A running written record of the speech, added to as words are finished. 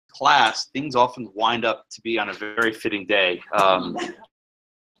class, things often wind up to be on a very fitting day. It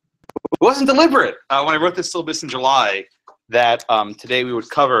wasn't deliberate when I wrote this syllabus in July that today we would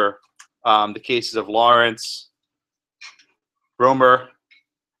cover the cases of Lawrence, Romer,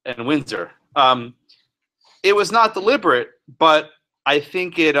 and Windsor. It was not deliberate, but I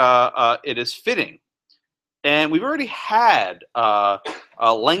think it is fitting. And we've already had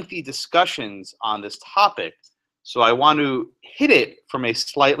lengthy discussions on this topic, so I want to hit it from a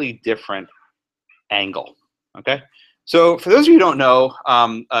slightly different angle. Okay. So for those of you who don't know,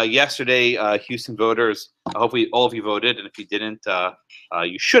 yesterday Houston voters, hopefully all of you voted, and if you didn't,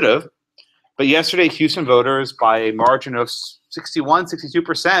 you should have. But yesterday Houston voters, by a margin of 61,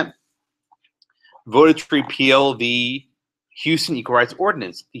 62%, voted to repeal the Houston Equal Rights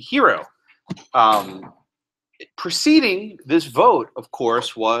Ordinance, the HERO. Preceding this vote, of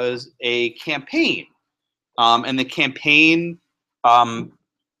course, was a campaign. And the campaign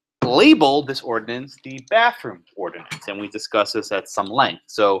labeled this ordinance the bathroom ordinance, and we discussed this at some length.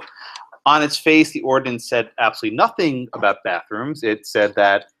 So on its face, the ordinance said absolutely nothing about bathrooms. It said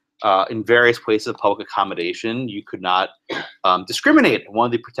that in various places of public accommodation, you could not discriminate. One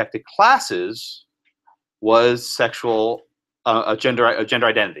of the protected classes was sexual gender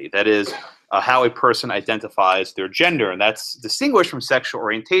identity. That is how a person identifies their gender, and that's distinguished from sexual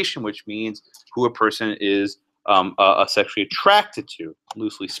orientation, which means who a person is sexually attracted to,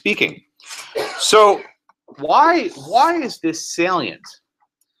 loosely speaking. So why is this salient?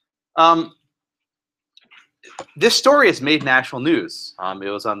 This story has made national news. It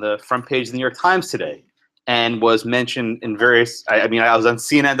was on the front page of the New York Times today, and was mentioned in various, I mean, I was on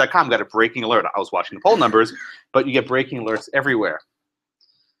CNN.com, got a breaking alert. I was watching the poll numbers, but you get breaking alerts everywhere.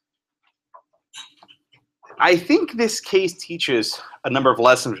 I think this case teaches a number of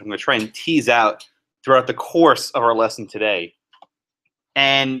lessons which I'm going to try and tease out throughout the course of our lesson today.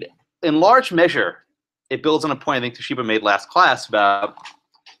 And in large measure, it builds on a point I think Toshiba made last class about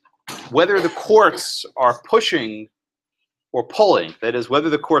whether the courts are pushing or pulling. That is,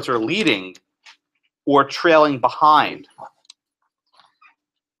 whether the courts are leading or trailing behind.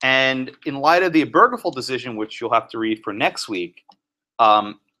 And in light of the Obergefell decision, which you'll have to read for next week,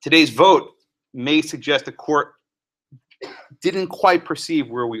 today's vote may suggest the court didn't quite perceive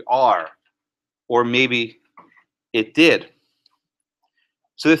where we are, or maybe it did.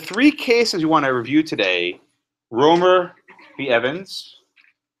 So the three cases we want to review today, Romer v. Evans,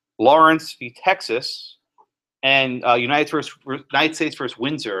 Lawrence v. Texas, and United States versus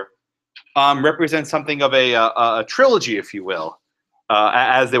Windsor, represent something of a trilogy, if you will,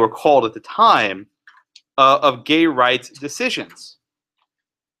 as they were called at the time, of gay rights decisions.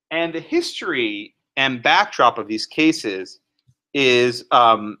 And the history and backdrop of these cases is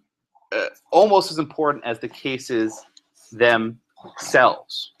almost as important as the cases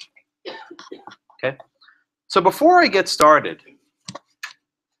themselves. Okay? So before I get started,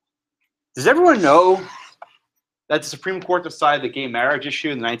 does everyone know that the Supreme Court decided the gay marriage issue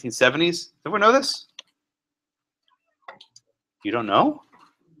in the 1970s? Does everyone know this? You don't know?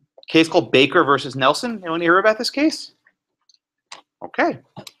 A case called Baker versus Nelson. Anyone hear about this case? Okay.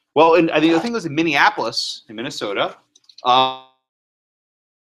 Well, I think it was in Minneapolis, in Minnesota.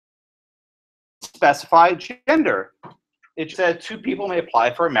 Specified gender. It said two people may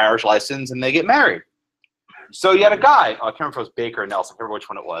apply for a marriage license and they get married. So you had a guy. I can't remember if it was Baker or Nelson. I can't remember which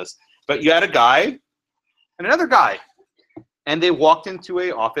one it was. But you had a guy and another guy. And they walked into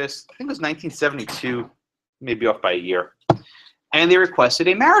an office, I think it was 1972, maybe off by a year. And they requested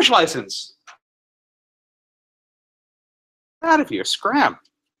a marriage license. Get out of here, scram.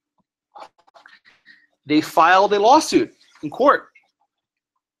 They filed a lawsuit in court,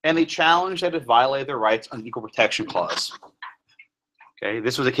 and they challenged that it violated their rights under the Equal Protection Clause. Okay,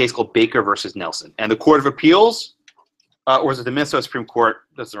 this was a case called Baker versus Nelson, and the Court of Appeals, or was it the Minnesota Supreme Court?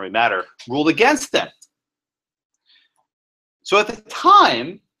 Doesn't really matter. Ruled against them. So at the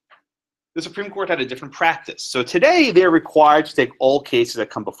time, the Supreme Court had a different practice. So today, they're required to take all cases that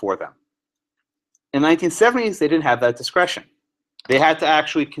come before them. In the 1970s, they didn't have that discretion. They had to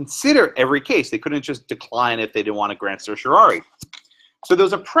actually consider every case. They couldn't just decline if they didn't want to grant certiorari. So there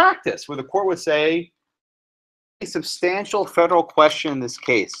was a practice where the court would say, a substantial federal question in this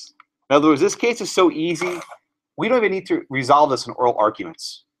case. In other words, this case is so easy, we don't even need to resolve this in oral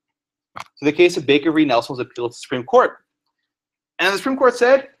arguments. So the case of Baker v. Nelson was appealed to the Supreme Court. And the Supreme Court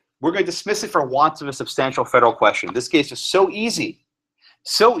said, we're going to dismiss it for want of a substantial federal question. This case is so easy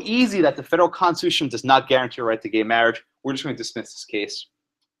that the federal Constitution does not guarantee a right to gay marriage. We're just going to dismiss this case.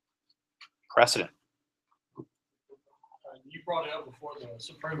 Precedent. You brought it up before, the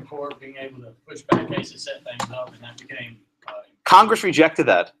Supreme Court being able to push back cases, set things up, and that became... Congress rejected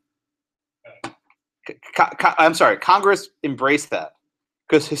that. I'm sorry, Congress embraced that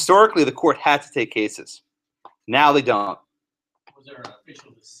because historically the court had to take cases. Now they don't. Was there an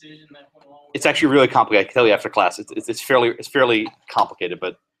official decision that went along with It's that? actually really complicated. I can tell you after class. It's fairly complicated,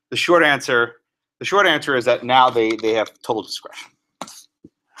 but the short answer is that now they have total discretion.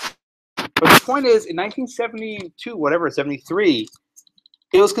 But the point is, in 1972, whatever, 73,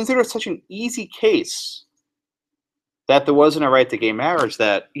 it was considered such an easy case that there wasn't a right to gay marriage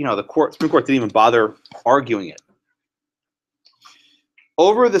that, the Supreme Court didn't even bother arguing it.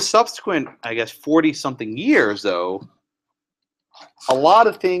 Over the subsequent, I guess, 40-something years, though, a lot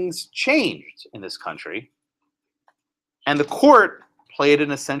of things changed in this country, and the court played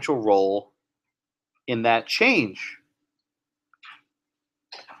an essential role in that change.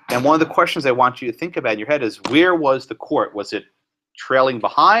 And one of the questions I want you to think about in your head is, where was the court? Was it trailing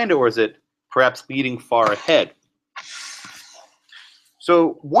behind, or was it perhaps leading far ahead?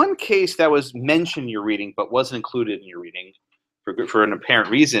 So one case that was mentioned in your reading but wasn't included in your reading for an apparent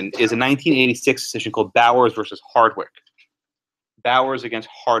reason is a 1986 decision called Bowers versus Hardwick. Bowers against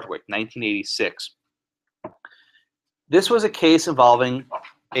Hardwick, 1986. This was a case involving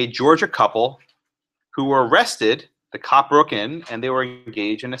a Georgia couple who were arrested. The cop broke in, and they were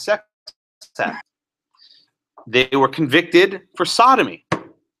engaged in a sex act. They were convicted for sodomy.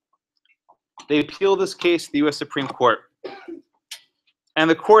 They appealed this case to the U.S. Supreme Court. And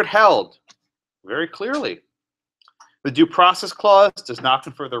the court held very clearly, the Due Process Clause does not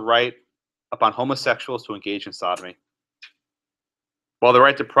confer the right upon homosexuals to engage in sodomy, while the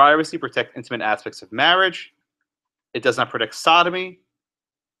right to privacy protects intimate aspects of marriage. It does not protect sodomy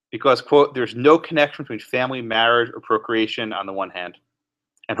because, quote, there's no connection between family, marriage, or procreation on the one hand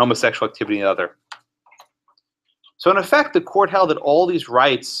and homosexual activity on the other. So in effect, the court held that all these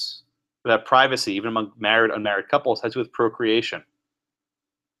rights about privacy, even among married and unmarried couples, has to do with procreation.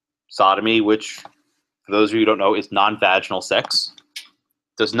 Sodomy, which, for those of you who don't know, is non-vaginal sex,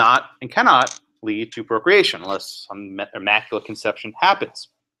 does not and cannot lead to procreation unless some immaculate conception happens.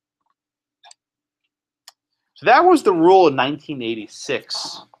 So that was the rule in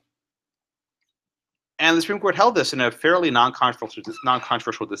 1986. And the Supreme Court held this in a fairly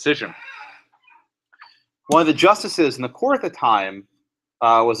non-controversial decision. One of the justices in the court at the time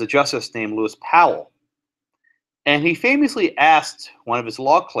was a justice named Lewis Powell. And he famously asked one of his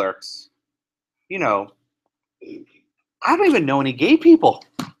law clerks, I don't even know any gay people,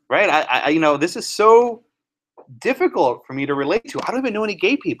 right? I this is so difficult for me to relate to. I don't even know any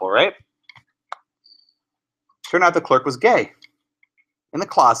gay people, right? Turned out the clerk was gay in the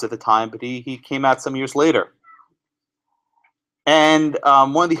closet at the time, but he came out some years later. And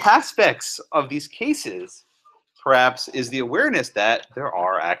one of the aspects of these cases, perhaps, is the awareness that there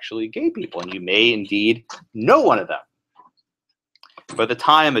are actually gay people, and you may indeed know one of them. But at the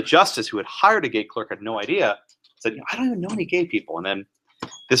time, a justice who had hired a gay clerk had no idea, said, I don't even know any gay people. And then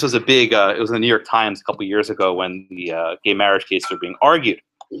this was a big, it was in the New York Times a couple years ago when the gay marriage cases were being argued.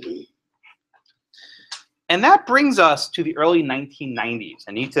 And that brings us to the early 1990s.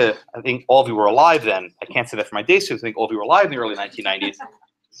 I think all of you were alive then. I can't say that for my day students. I think all of you were alive in the early 1990s.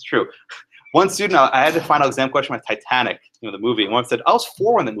 It's true. One student, I had a final exam question on Titanic, the movie. And one said, I was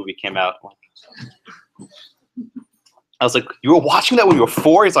 4 when the movie came out. I was like, you were watching that when you were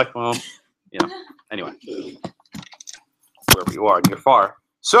 4? He's like, well, anyway. Wherever you are, you're far.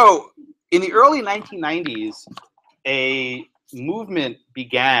 So in the early 1990s, a movement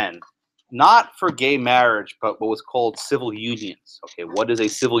began, not for gay marriage, but what was called civil unions. Okay, what is a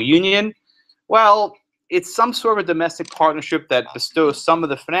civil union? Well, it's some sort of a domestic partnership that bestows some of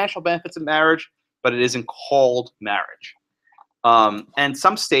the financial benefits of marriage, but it isn't called marriage. And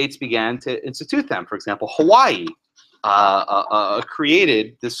some states began to institute them. For example, Hawaii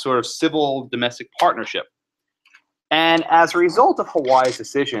created this sort of civil domestic partnership. And as a result of Hawaii's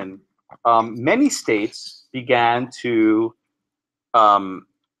decision, many states began to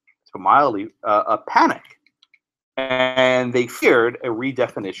mildly panic. And they feared a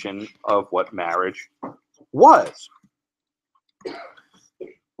redefinition of what marriage was.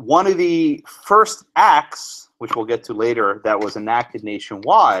 One of the first acts, which we'll get to later, that was enacted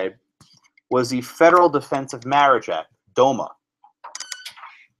nationwide was the Federal Defense of Marriage Act, DOMA.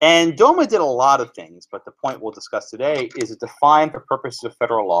 And DOMA did a lot of things, but the point we'll discuss today is it defined for purposes of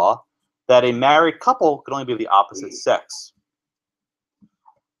federal law that a married couple could only be of the opposite sex.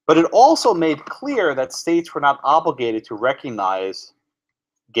 But it also made clear that states were not obligated to recognize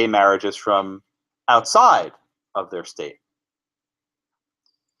gay marriages from outside of their state.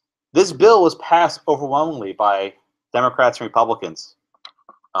 This bill was passed overwhelmingly by Democrats and Republicans.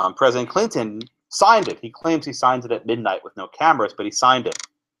 President Clinton signed it. He claims he signed it at midnight with no cameras, but he signed it.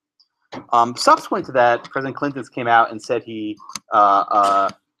 Subsequent to that, President Clinton came out and said he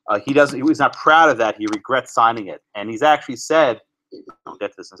was not proud of that. He regrets signing it, and he's actually said, I'll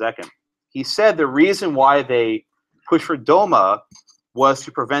get to this in a second. He said the reason why they pushed for DOMA was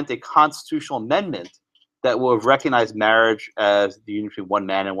to prevent a constitutional amendment that will have recognized marriage as the union between one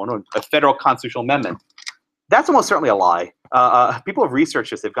man and one woman, a federal constitutional amendment. That's almost certainly a lie. People have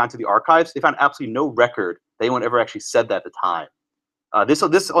researched this. They've gone to the archives. They found absolutely no record that anyone ever actually said that at the time.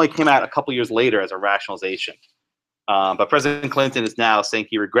 This only came out a couple years later as a rationalization. But President Clinton is now saying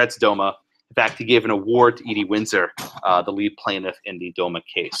he regrets DOMA. In fact, he gave an award to Edie Windsor, the lead plaintiff in the DOMA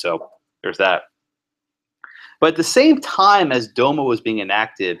case. So there's that. But at the same time as DOMA was being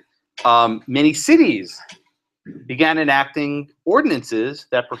enacted, many cities began enacting ordinances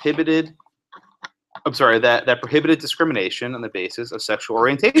that prohibited, that prohibited discrimination on the basis of sexual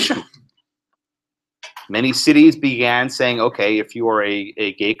orientation. Many cities began saying, okay, if you are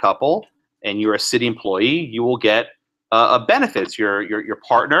a gay couple and you're a city employee, you will get benefits. Your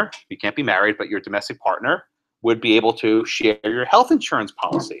partner, you can't be married, but your domestic partner would be able to share your health insurance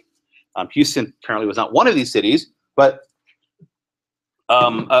policy. Houston apparently was not one of these cities, but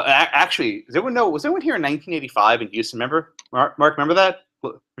actually, does everyone know, was anyone here in 1985 in Houston? Remember? Mark, remember that?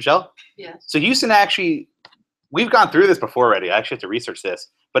 Michelle? Yes. So Houston actually, we've gone through this before already. I actually have to research this.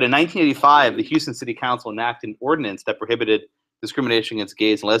 But in 1985, the Houston City Council enacted an ordinance that prohibited discrimination against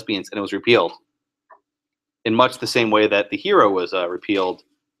gays and lesbians, and it was repealed in much the same way that the HERO was repealed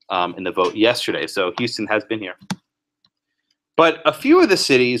in the vote yesterday. So Houston has been here. But a few of the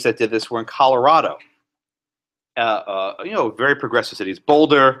cities that did this were in Colorado. Very progressive cities: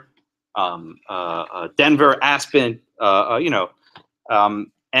 Boulder, Denver, Aspen.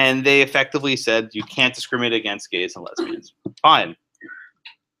 And they effectively said you can't discriminate against gays and lesbians. Fine.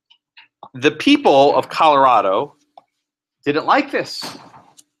 The people of Colorado didn't like this,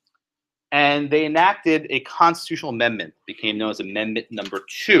 and they enacted a constitutional amendment, became known as Amendment Number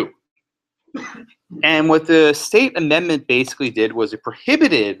 2. And what the state amendment basically did was it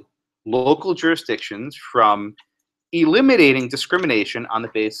prohibited local jurisdictions from eliminating discrimination on the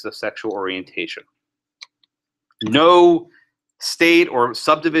basis of sexual orientation. No state or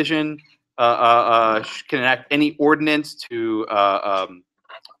subdivision can enact any ordinance to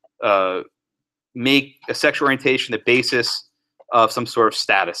make a sexual orientation the basis of some sort of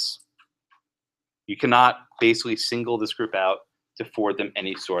status. You cannot basically single this group out to afford them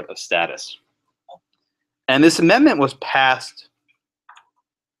any sort of status. And this amendment was passed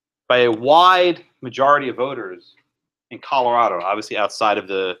by a wide majority of voters in Colorado, obviously outside of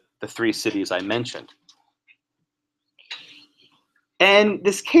the 3 cities I mentioned. And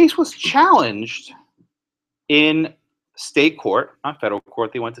this case was challenged in state court, not federal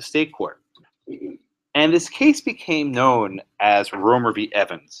court. They went to state court. And this case became known as Romer v.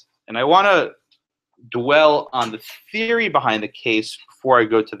 Evans. And I want to dwell on the theory behind the case before I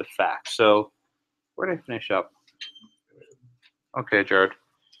go to the facts. So where did I finish up? Okay, Jared.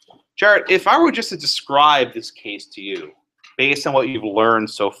 Jared, if I were just to describe this case to you, based on what you've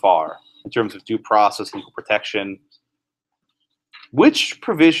learned so far in terms of due process, equal protection, which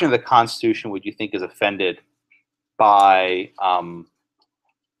provision of the Constitution would you think is offended by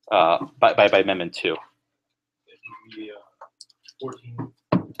Amendment 2? 14.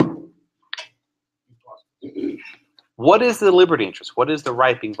 What is the liberty interest? What is the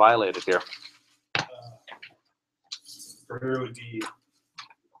right being violated here? For her, it would be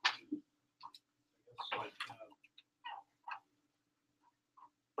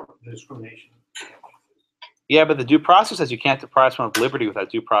discrimination. Yeah, but the due process says you can't deprive someone of liberty without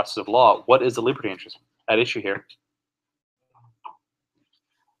due process of law. What is the liberty interest at issue here?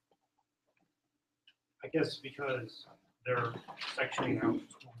 I guess because they're sectioning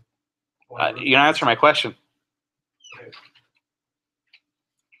out. You're not answering my question. Okay.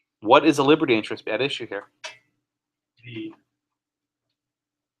 What is the liberty interest at issue here? The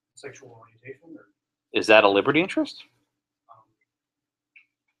sexual orientation, or Is that a liberty interest?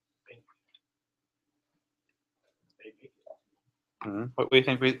 What do you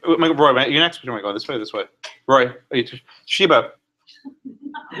think? Roy, you're next. You're going this way, this way. Roy, Sheba.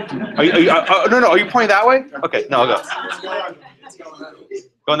 No, are you pointing that way? Okay, no, I'll go.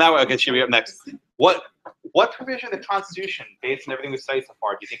 Going that way. Okay, Sheba, up next. What provision of the Constitution, based on everything we studied so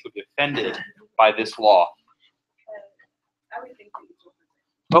far, do you think would be offended by this law? I would think equal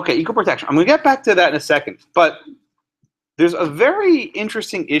protection. Okay, equal protection. I'm going to get back to that in a second, but there's a very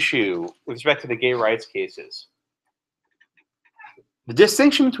interesting issue with respect to the gay rights cases. The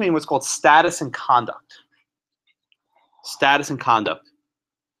distinction between what's called status and conduct. Status and conduct.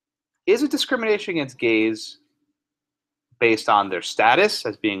 Is it discrimination against gays based on their status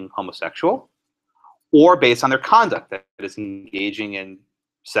as being homosexual, or based on their conduct, that is engaging in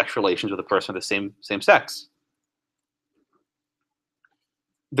sexual relations with a person of the same sex.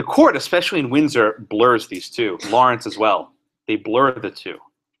 The court, especially in Windsor, blurs these two. Lawrence as well. They blur the two.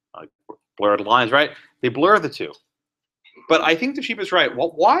 Blurred lines, right? They blur the two. But I think the Chief is right.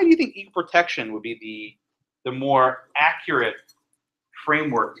 Well, why do you think equal protection would be the more accurate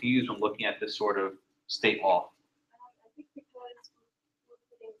framework to use when looking at this sort of state law? I think because we're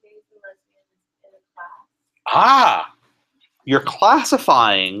putting gays and lesbians in a class. Ah, you're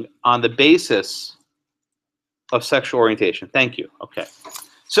classifying on the basis of sexual orientation. Thank you. Okay.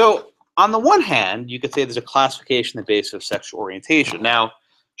 So on the one hand, you could say there's a classification on the basis of sexual orientation. Now,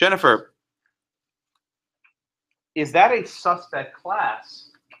 Jennifer, is that a suspect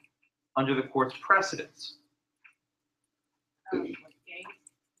class under the court's precedents? With gays,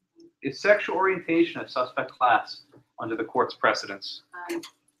 Is sexual orientation a suspect class under the court's precedents? under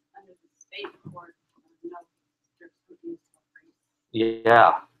the state court, no, there's something different.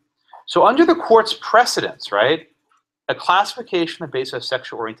 Yeah. So under the court's precedents, right, a classification on the basis of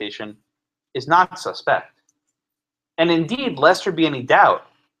sexual orientation is not suspect. And indeed, lest there be any doubt,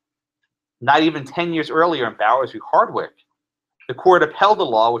 not even 10 years earlier in Bowers v. Hardwick, the court upheld the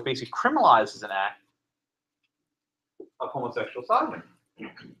law which basically criminalizes an act of homosexual sodomy.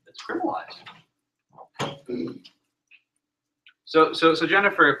 It's criminalized. So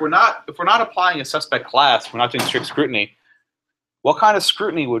Jennifer, if we're not applying a suspect class, we're not doing strict scrutiny, what kind of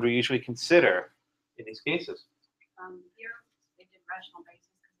scrutiny would we usually consider in these cases? Here, they did rational basis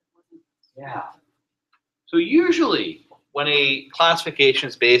because it wasn't. Yeah. So usually, when a classification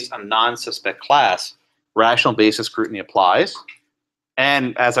is based on a non-suspect class, rational basis scrutiny applies.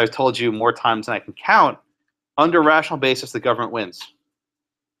 And as I've told you more times than I can count, under rational basis, the government wins.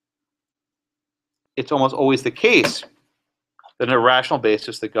 It's almost always the case that on a rational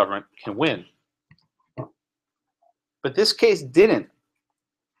basis, the government can win. But this case didn't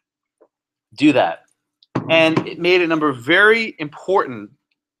do that. And it made a number of very important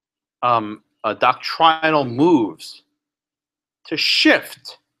doctrinal moves to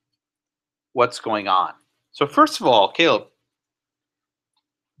shift what's going on. So first of all, Caleb,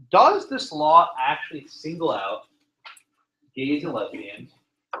 does this law actually single out gays and lesbians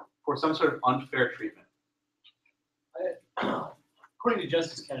for some sort of unfair treatment? According to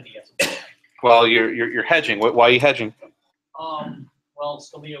Justice Kennedy, yes. Well, you're hedging. Why are you hedging? Well,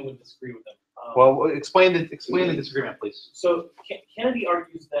 Scalia would disagree with him. Well, explain the disagreement, please. So Kennedy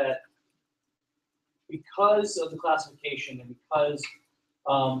argues that because of the classification and because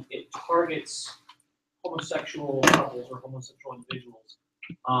it targets homosexual couples or homosexual individuals,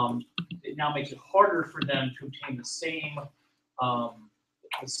 it now makes it harder for them to obtain the same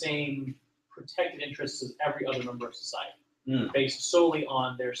protected interests as every other member of society, based solely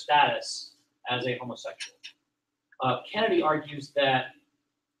on their status as a homosexual. Kennedy argues that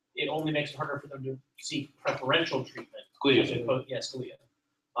it only makes it harder for them to seek preferential treatment. Scalia. Yes, Scalia.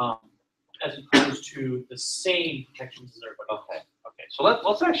 As opposed to the same protections as everybody. Okay. So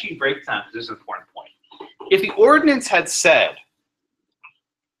let's actually break down, because this is an important point. If the ordinance had said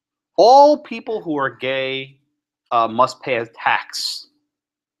all people who are gay must pay a tax,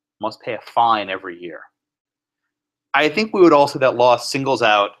 must pay a fine every year, I think we would also that law singles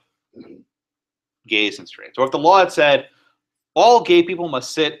out gays and straights. Or if the law had said all gay people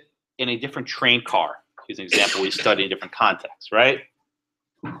must sit in a different train car, here's an example we study in different contexts, right?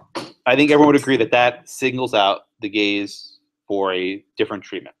 I think everyone would agree that that signals out the gays for a different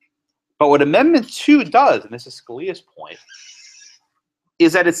treatment. But what Amendment 2 does, and this is Scalia's point,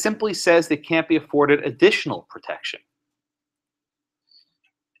 is that it simply says they can't be afforded additional protection.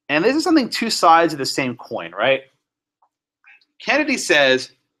 And this is something two sides of the same coin, right? Kennedy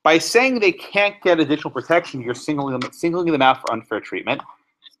says, by saying they can't get additional protection, you're singling them out for unfair treatment.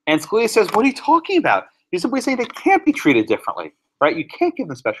 And Scalia says, what are you talking about? You're simply saying they can't be treated differently, right? You can't give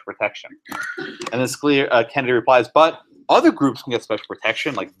them special protection. And then Kennedy replies, but other groups can get special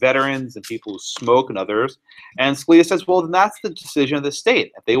protection, like veterans and people who smoke and others. And Scalia says, well, then that's the decision of the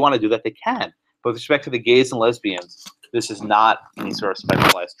state. If they want to do that, they can. But with respect to the gays and lesbians, this is not any sort of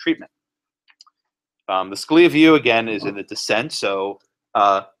specialized treatment. The Scalia view, again, is in the dissent, so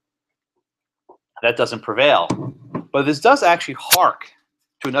that doesn't prevail. But this does actually hark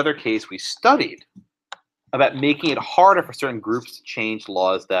to another case we studied about making it harder for certain groups to change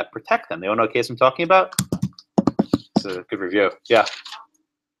laws that protect them. They all know what case I'm talking about? It's a good review. Yeah.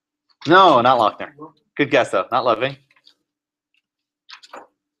 No, not Lochner. Good guess, though. Not Loving. Is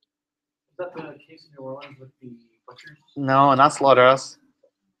that the case in New Orleans with the butchers? No, not Slaughterhouse.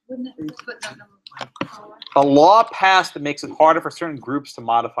 Wouldn't it be footnote number 1? A law passed that makes it harder for certain groups to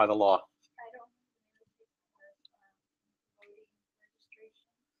modify the law. I don't voting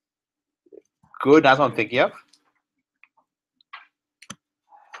registration. Good, that's what I'm thinking of.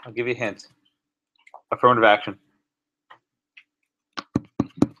 I'll give you a hint. Affirmative action.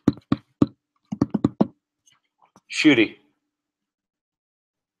 Shooty.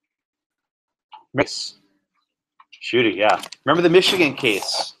 Miss. Shooty, yeah. Remember the Michigan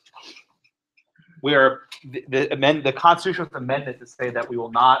case where the constitutional amendment to say that we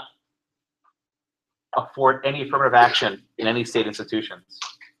will not afford any affirmative action in any state institutions.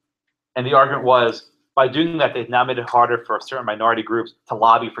 And the argument was, by doing that, they've now made it harder for certain minority groups to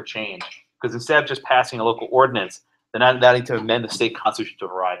lobby for change. Because instead of just passing a local ordinance, they're now needing to amend the state constitution to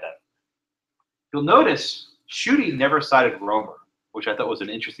override that. You'll notice Shooty never cited Romer, which I thought was an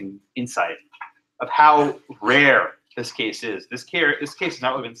interesting insight of how rare this case is. This case has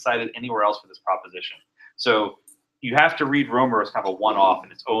not really been cited anywhere else for this proposition. So you have to read Romer as kind of a one-off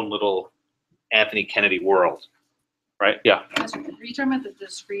in its own little Anthony Kennedy world, right? Yeah. Are you talking about the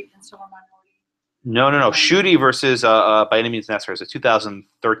discrete and civil minority? No. Shooty versus By Any Means Necessary is a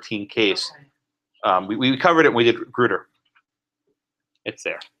 2013 case. Okay. We covered it when we did Grutter. It's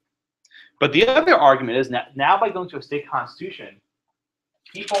there. But the other argument is now by going to a state constitution,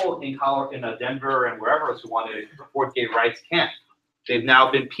 people in Denver and wherever else who want to afford gay rights can't. They've now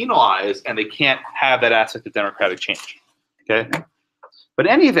been penalized and they can't have that aspect of democratic change. Okay? But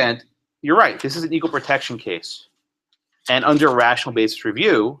in any event, you're right. This is an equal protection case. And under a rational basis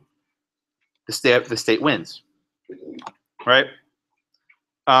review, the state wins. Right?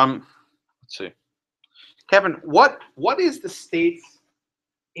 Let's see. Kevin, what is the state's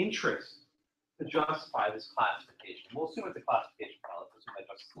interest to justify this classification? We'll assume it's a classification file. Let's assume that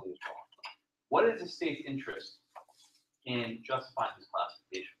Justice Scalia is wrong. What is the state's interest in justifying this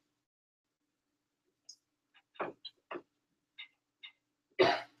classification?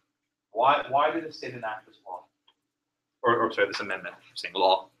 Why did the state enact this law? Or sorry, this amendment. I'm saying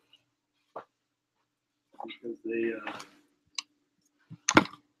law. Because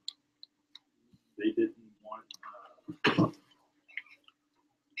they didn't want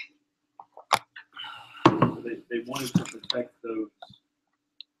they wanted to protect those.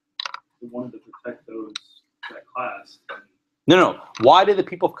 They wanted to protect that class. No. Why did the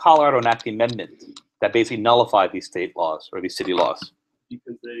people of Colorado enact the amendment that basically nullified these state laws or these city laws?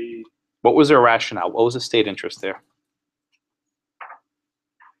 Because What was their rationale? What was the state interest there?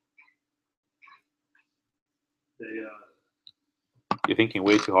 You're thinking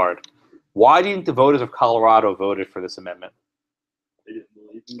way too hard. Why didn't the voters of Colorado voted for this amendment? they didn't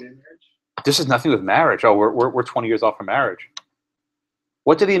believe in gay marriage. This has nothing with marriage. Oh, we're 20 years off from marriage.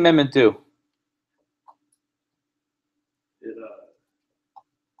 What did the amendment do? It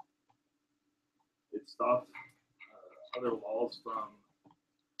stopped other laws from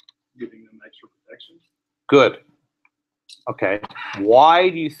giving them extra protection. Good. Okay. Why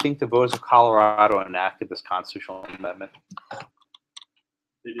do you think the voters of Colorado enacted this constitutional amendment?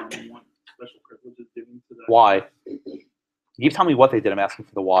 They didn't want special privileges given to that. Why? You tell me what they did. I'm asking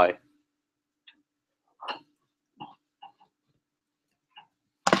for the why.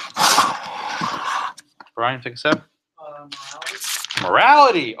 Brian, take a step.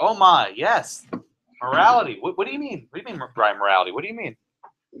 Morality. Oh my, yes. Morality. What do you mean? What do you mean, Brian? Morality. What do you mean?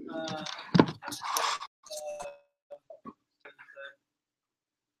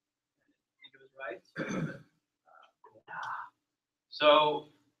 So,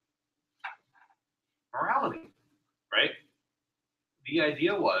 morality, right? The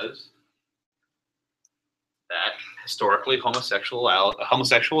idea was that historically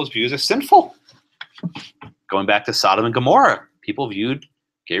homosexual is viewed as sinful. Going back to Sodom and Gomorrah, people viewed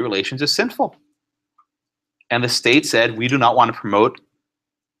gay relations as sinful. And the state said, we do not want to promote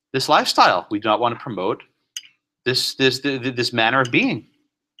this lifestyle. We do not want to promote this manner of being.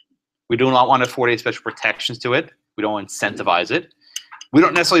 We do not want to afford any special protections to it. We don't want to incentivize it. We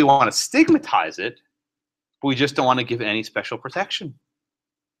don't necessarily want to stigmatize it, but we just don't want to give it any special protection.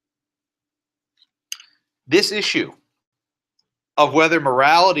 This issue of whether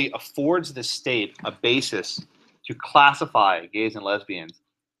morality affords the state a basis to classify gays and lesbians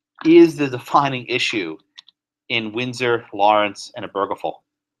is the defining issue in Windsor, Lawrence, and Obergefell,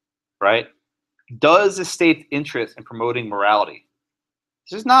 right? Does the state's interest in promoting morality?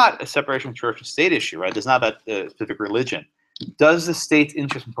 This is not a separation of church and state issue, right? This is not about the specific religion. Does the state's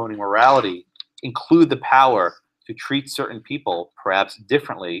interest in promoting morality include the power to treat certain people perhaps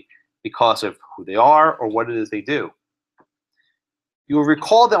differently because of who they are or what it is they do? You will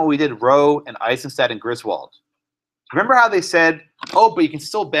recall that when we did Roe and Eisenstadt and Griswold, remember how they said, oh, but you can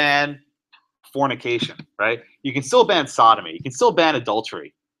still ban fornication, right? You can still ban sodomy. You can still ban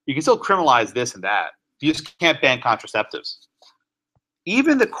adultery. You can still criminalize this and that. You just can't ban contraceptives.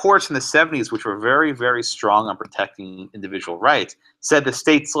 Even the courts in the 70s, which were very, very strong on protecting individual rights, said the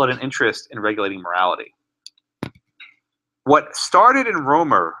state still had an interest in regulating morality. What started in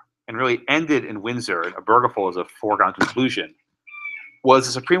Romer and really ended in Windsor, and Obergefell is a foregone conclusion, was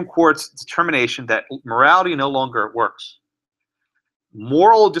the Supreme Court's determination that morality no longer works.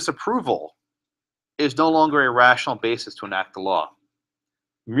 Moral disapproval is no longer a rational basis to enact the law.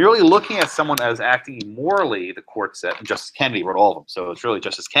 Merely looking at someone as acting immorally, the court said, and Justice Kennedy wrote all of them, so it's really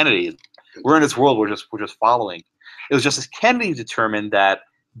Justice Kennedy. We're in this world, we're just following. It was Justice Kennedy determined that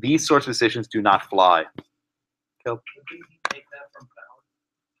these sorts of decisions do not fly. Didn't he take that from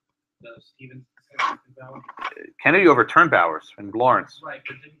Bowers? The Stevens Bowers? Kennedy overturned Bowers and Lawrence. Right,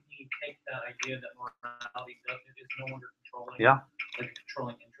 but didn't he take that idea that morality is no longer controlling? Yeah. Like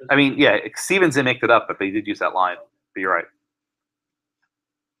controlling interest? I mean, yeah, Stevens didn't make that up, but they did use that line. But you're right.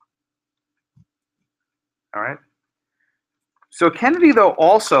 All right. So Kennedy, though,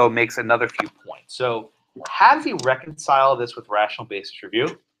 also makes another few points. So how does he reconcile this with rational basis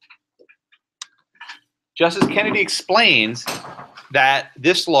review? Justice Kennedy explains that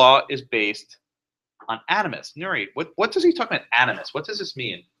this law is based on animus. Nuri, what does he talk about animus? What does this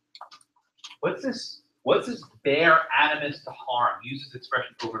mean? What's this bare animus to harm? He uses this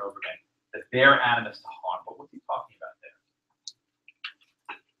expression over and over again. The bare animus to harm. But what's he talking about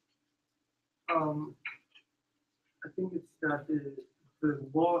there? I think it's that the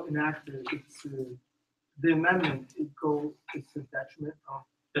law enacted, it's the amendment, it's a detriment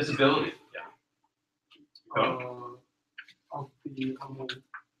Disability. Yeah. of the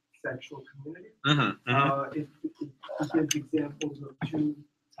homosexual community. Mm-hmm. It gives examples of two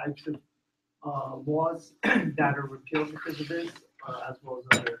types of laws that are repealed because of this, as well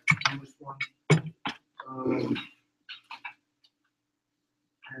as other numerous ones.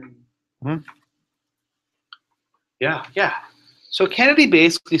 Yeah. So Kennedy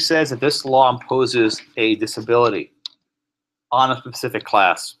basically says that this law imposes a disability on a specific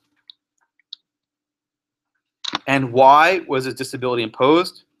class. And why was this disability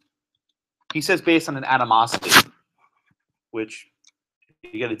imposed? He says based on an animosity, which,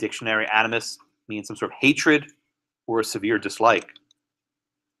 if you get a dictionary, animus means some sort of hatred or a severe dislike.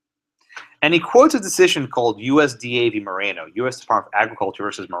 And he quotes a decision called USDA v. Moreno, U.S. Department of Agriculture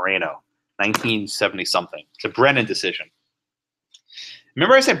versus Moreno, 1970-something. It's a Brennan decision.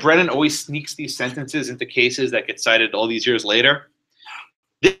 Remember I said Brennan always sneaks these sentences into cases that get cited all these years later?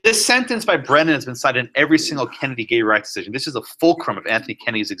 This sentence by Brennan has been cited in every single Kennedy gay rights decision. This is a fulcrum of Anthony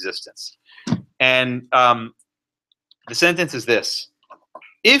Kennedy's existence. And the sentence is this: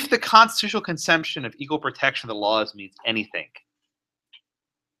 if the constitutional conception of equal protection of the laws means anything,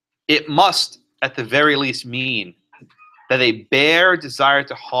 it must, at the very least, mean that a bare desire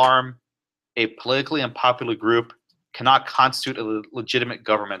to harm a politically unpopular group cannot constitute a legitimate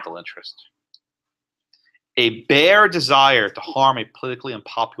governmental interest. A bare desire to harm a politically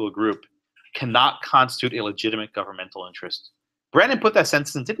unpopular group cannot constitute a legitimate governmental interest. Brennan put that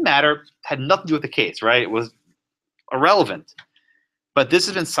sentence in, didn't matter, had nothing to do with the case, right? It was irrelevant. But this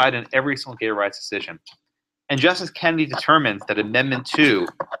has been cited in every single gay rights decision. And Justice Kennedy determines that Amendment 2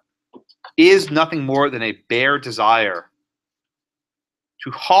 is nothing more than a bare desire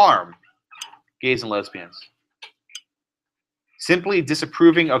to harm gays and lesbians. Simply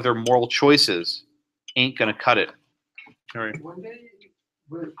disapproving of their moral choices ain't gonna cut it.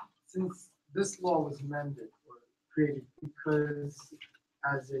 When since this law was amended or created because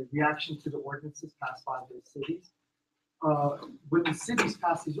as a reaction to the ordinances passed by the cities, when the cities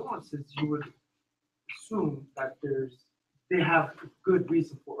pass these ordinances, you would assume that they have a good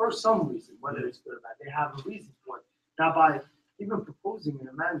reason for, or some reason, whether it's good or bad, they have a reason for it. Now, by even proposing an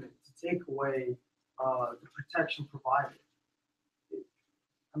amendment to take away the protection provided,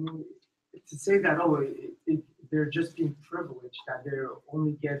 I mean, to say that, they're just being privileged, that they're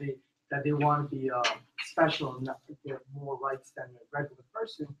only getting, that they want to be special and not get more rights than a regular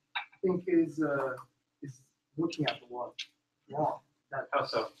person, I think is looking at the law wrong. How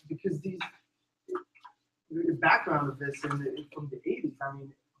so? Because the background of this from the 80s, I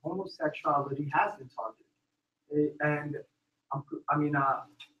mean, homosexuality has been targeted. And I mean,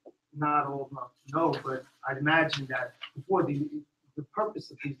 not old enough to know, but I'd imagine that before the purpose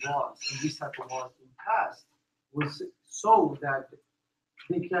of these laws and these type of laws being passed was so that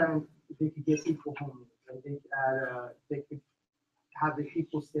they could get equal homes, and they could have the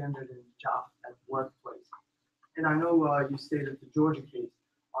equal standard in job at workplace. And I know you stated the Georgia case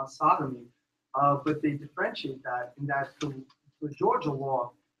on sodomy, but they differentiate that in that for Georgia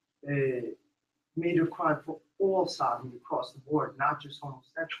law, made it a crime for all sodomy across the board, not just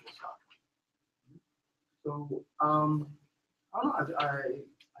homosexual sodomy. So, I don't know, I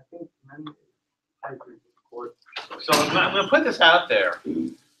think I agree with the court. So I'm going to put this out there,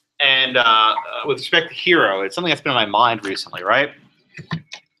 and with respect to Hero, it's something that's been on my mind recently, right?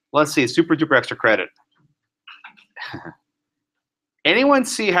 Let's see, super duper extra credit. Anyone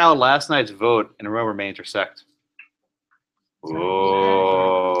see how last night's vote in Roma may intersect?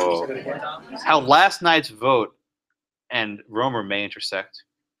 Whoa. How last night's vote and Roma may intersect.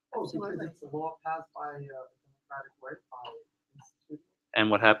 Oh, because it's a law passed by a democratic way by institute. And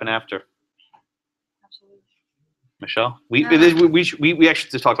what happened after? Absolutely. Michelle? We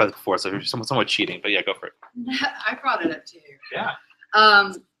actually just talked about this before, so it's somewhat cheating, but yeah, go for it. I brought it up too. Yeah.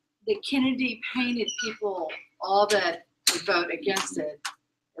 The Kennedy painted people, all that would vote against it,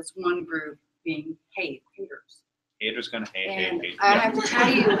 as one group being haters. Haters gonna hate, And hate. I have to tell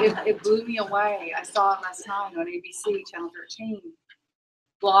you, it blew me away. I saw it last night on ABC, Channel 13.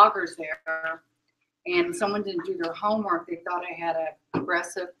 Bloggers there, and someone didn't do their homework. They thought I had a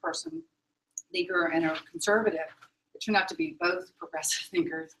progressive person, thinker, and a conservative. It turned out to be both progressive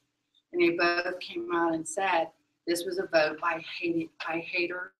thinkers, and they both came out and said this was a vote by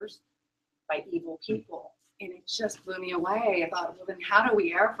haters, by evil people. And it just blew me away. I thought, well, then how do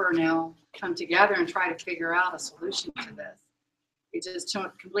we ever now come together and try to figure out a solution to this? It just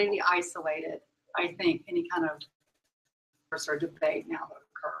completely isolated, I think, any kind of or debate now that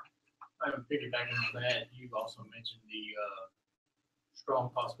occur. I'm piggybacking on that. You've also mentioned the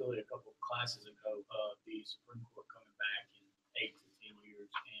strong possibility a couple of classes ago of the Supreme Court coming back in 8 to 10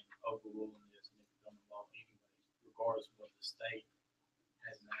 years and overruling this and it's becoming law anyway, regardless of what the state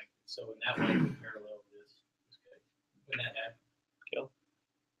has enacted. So in that way, we parallel this case. When that happened.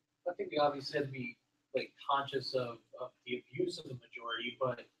 I think we obviously had to be conscious of the abuse of the majority,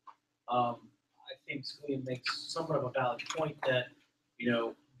 but I think Scalia makes somewhat of a valid point that,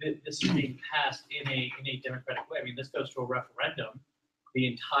 this is being passed in a democratic way. I mean, this goes to a referendum. The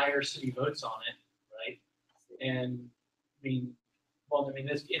entire city votes on it, right? And in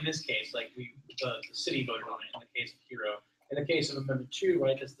this case, the city voted on it in the case of Hero. In the case of Amendment 2,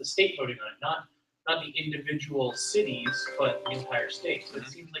 right, that's the state voting on it, not the individual cities, but the entire state. So it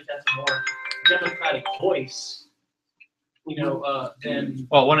seems like that's a more democratic voice, than.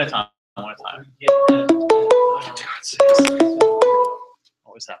 Well, one at a time. One at a time.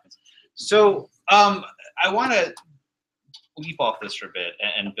 Always happens. So I want to leap off this for a bit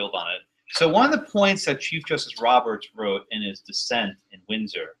and build on it. So one of the points that Chief Justice Roberts wrote in his dissent in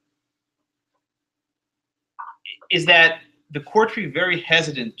Windsor is that the court should be very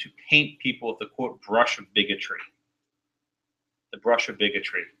hesitant to paint people with the, quote, brush of bigotry. The brush of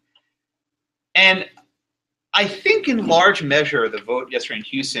bigotry. And I think in large measure, the vote yesterday in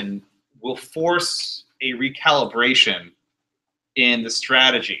Houston will force a recalibration in the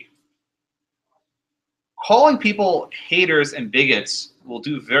strategy. Calling people haters and bigots will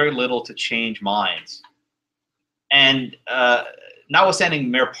do very little to change minds. And notwithstanding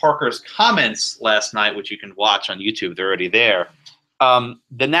Mayor Parker's comments last night, which you can watch on YouTube, they're already there,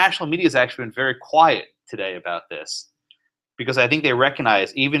 the national media has actually been very quiet today about this, because I think they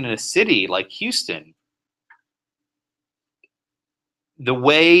recognize, even in a city like Houston, the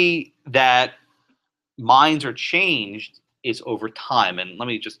way that minds are changed is over time. And let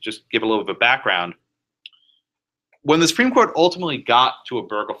me just give a little bit of background. When the Supreme Court ultimately got to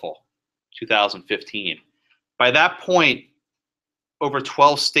Obergefell, 2015, by that point, over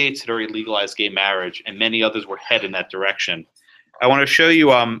 12 states had already legalized gay marriage, and many others were headed in that direction. I want to show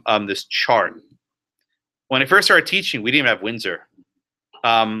you this chart. When I first started teaching, we didn't even have Windsor.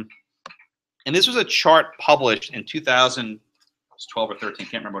 And this was a chart published in 2012 or 13,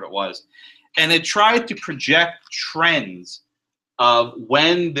 can't remember what it was. And it tried to project trends of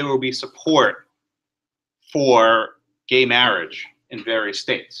when there will be support for gay marriage in various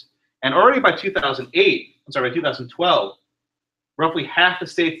states. And already by 2012, roughly half the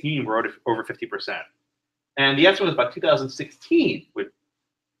states in the union were over 50%. And the estimate was by 2016, with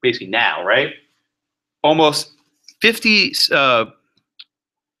basically now, right? Almost every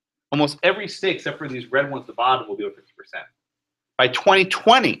state except for these red ones at the bottom will be over 50%. By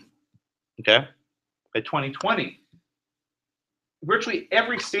 2020, okay, by 2020, virtually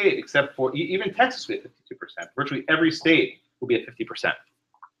every state except for, even Texas will be at 52%. Virtually every state will be at 50%,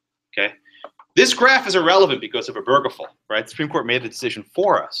 okay? This graph is irrelevant because of Obergefell, right? The Supreme Court made the decision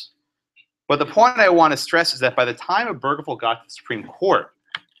for us. But the point I want to stress is that by the time Obergefell got to the Supreme Court,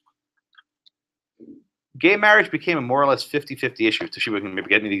 gay marriage became a more or less 50-50 issue. So she wouldn't maybe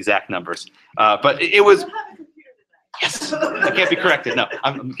get me the exact numbers. But it was Yes, I can't be corrected. No,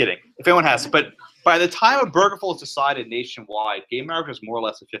 I'm kidding. If anyone has, but by the time Obergefell is decided nationwide, gay marriage was more or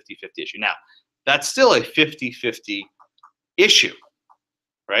less a 50-50 issue. Now, that's still a 50-50 issue,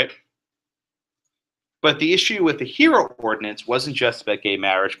 right? But the issue with the HERO ordinance wasn't just about gay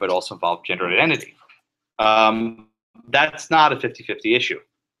marriage, but also involved gender identity. That's not a 50-50 issue.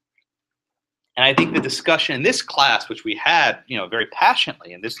 And I think the discussion in this class, which we had, very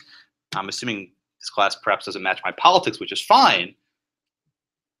passionately, and this, I'm assuming this class perhaps doesn't match my politics, which is fine.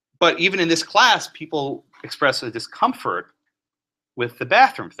 But even in this class, people express a discomfort with the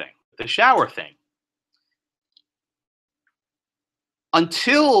bathroom thing, the shower thing.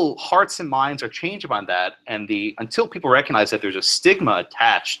 Until hearts and minds are changed on that, and until people recognize that there's a stigma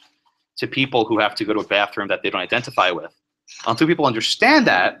attached to people who have to go to a bathroom that they don't identify with, until people understand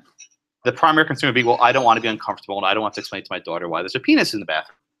that, the primary concern would be, well, I don't want to be uncomfortable, and I don't want to explain to my daughter why there's a penis in the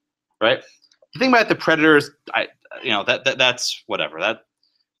bathroom, right? The thing about the predators, that's whatever.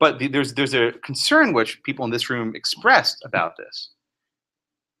 But there's a concern which people in this room expressed about this.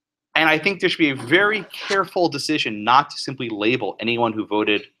 And I think there should be a very careful decision not to simply label anyone who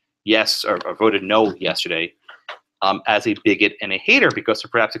voted yes or voted no yesterday as a bigot and a hater because they're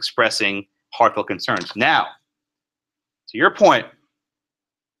perhaps expressing heartfelt concerns. Now, to your point,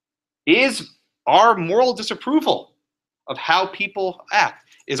 is our moral disapproval of how people act,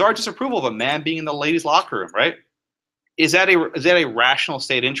 is our disapproval of a man being in the ladies' locker room, right? Is that a rational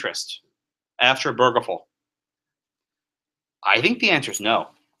state interest after Obergefell? I think the answer is no.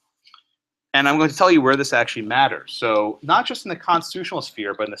 And I'm going to tell you where this actually matters. So not just in the constitutional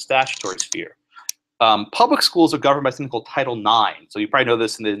sphere, but in the statutory sphere. Public schools are governed by something called Title IX. So you probably know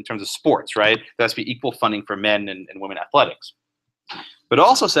this in terms of sports, right? There has to be equal funding for men and women athletics. But it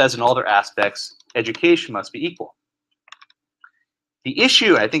also says in all other aspects, education must be equal. The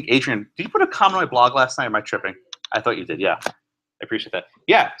issue, I think, Adrian, did you put a comment on my blog last night? Or am I tripping? I thought you did, yeah. I appreciate that.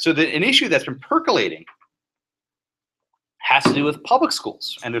 Yeah, so an issue that's been percolating has to do with public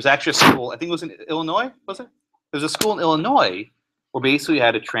schools. And there's actually a school, I think it was in Illinois, was it? There's a school in Illinois where basically you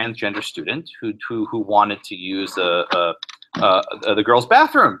had a transgender student who wanted to use the girls'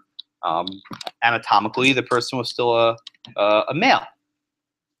 bathroom. Anatomically, the person was still a male.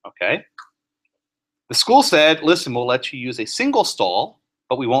 Okay. The school said, listen, we'll let you use a single stall,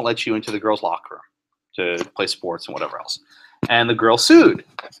 but we won't let you into the girls' locker room to play sports and whatever else. And the girl sued.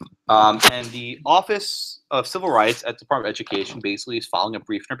 And the Office of Civil Rights at the Department of Education basically is filing a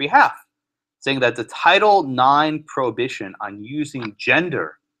brief on her behalf, saying that the Title IX prohibition on using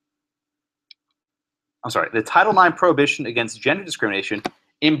gender, the Title IX prohibition against gender discrimination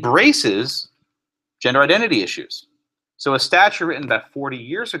embraces gender identity issues. So a statute written about 40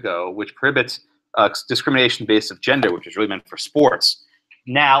 years ago, which prohibits discrimination based on gender, which is really meant for sports,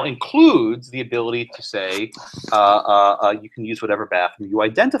 now includes the ability to say you can use whatever bathroom you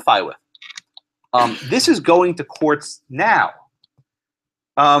identify with. This is going to courts now.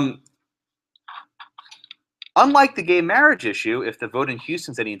 Unlike the gay marriage issue, if the vote in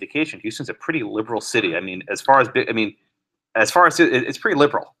Houston's any indication, Houston's a pretty liberal city. As far as it's pretty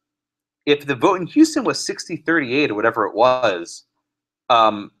liberal. If the vote in Houston was 60-38 or whatever it was,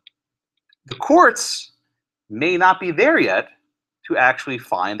 the courts may not be there yet to actually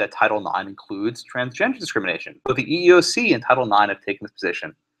find that Title IX includes transgender discrimination. But the EEOC and Title IX have taken this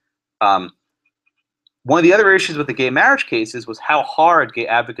position. One of the other issues with the gay marriage cases was how hard gay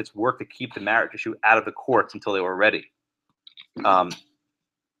advocates worked to keep the marriage issue out of the courts until they were ready. The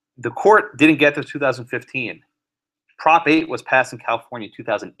court didn't get to 2015. Prop 8 was passed in California in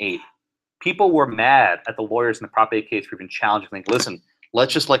 2008. People were mad at the lawyers in the Prop 8 case for even challenging, think, listen,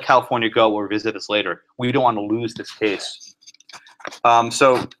 let's just let California go. We'll revisit this later. We don't want to lose this case.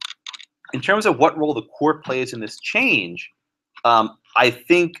 So in terms of what role the court plays in this change, I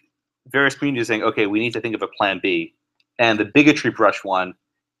think various communities are saying, okay, we need to think of a plan B. And the bigotry brush one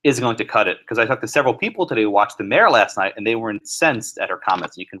isn't going to cut it. Because I talked to several people today who watched the mayor last night, and they were incensed at her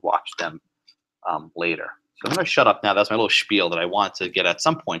comments. You can watch them later. So I'm going to shut up now. That's my little spiel that I want to get at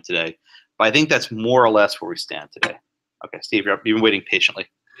some point today. But I think that's more or less where we stand today. Okay, Steve, you've been waiting patiently.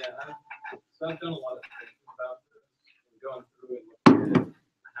 Yeah, so I've done a lot of thinking about this and going through and looking at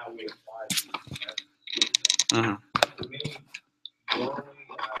how we apply these. Mm-hmm. For me, normally,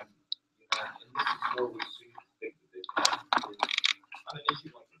 and this is where we see the big division, on an issue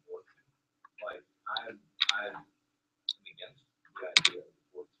like abortion, like I'm against the idea of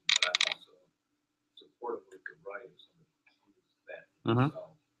abortion, but I'm also supportive of the right of somebody to choose that. Mm-hmm.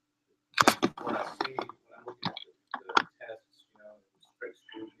 So when I'm looking at the tests, and strict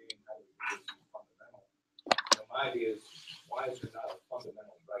scrutiny and how do we do this fundamental, my idea is, why is there not a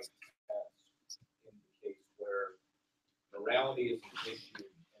fundamental right to test in the case where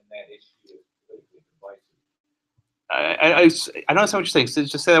I don't understand what you're saying. So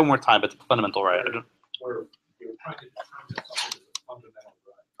just say that one more time. But the fundamental right. I don't, Where you're trying to determine if something is a fundamental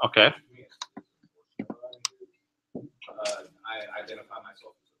right. okay. I identify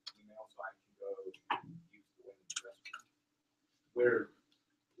myself as a female, so I can go use the women's restroom. Where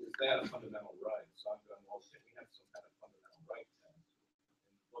is that a fundamental right? So I'm going, well, shit, we have some kind of fundamental right then.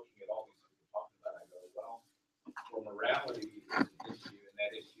 And looking at all these things we're talking about, I go, well, morality is an issue, and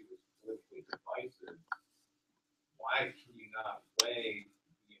that issue is politically divisive. Why can you not weigh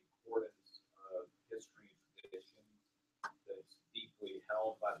the importance of history and tradition that's deeply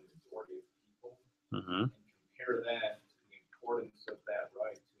held by the majority of people and compare that to the importance of that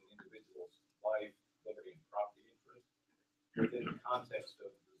right to an individual's life, liberty, and property interest within the context of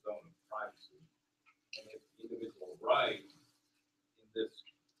the zone of privacy? And if the individual right in this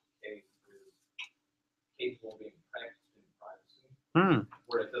case is capable of being practiced in privacy,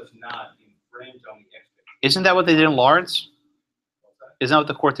 where it does not infringe on the expectation. Isn't that what they did in Lawrence? What's that? Isn't that what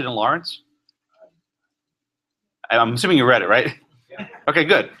the court did in Lawrence? I'm assuming you read it, right? Yeah. Okay,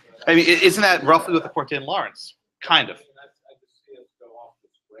 good. I mean, isn't that roughly what the court did in Lawrence? Kind of. I mean, I just see us go off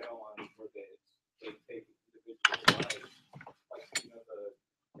this rail on where they take individual rights. Like, you know,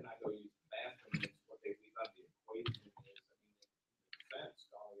 can I go use the bathroom? It's what they leave out the equation is, I mean, in defense,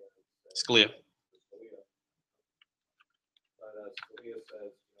 Scalia. But Scalia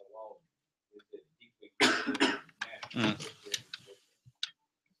says, you know, well, is it deeply national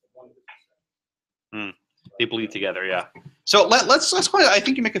history? They bleed together, yeah. So let's go. I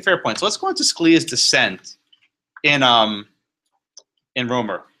think you make a fair point. So let's go into Scalia's dissent in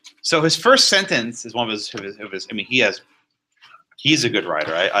Romer. So his first sentence is one of his I mean, he's a good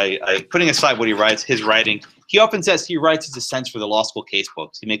writer. I putting aside what he writes, his writing, he often says he writes his dissents for the law school case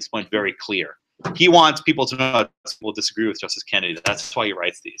books. He makes the point very clear. He wants people to know that people disagree with Justice Kennedy. That's why he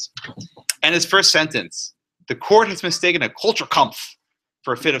writes these. And his first sentence, the court has mistaken a culture kampf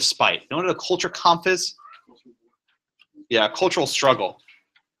for a fit of spite. You know what a culture kampf is? Yeah, cultural struggle.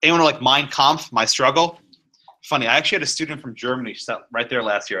 Anyone know, like Mein Kampf, My Struggle? Funny, I actually had a student from Germany. She sat right there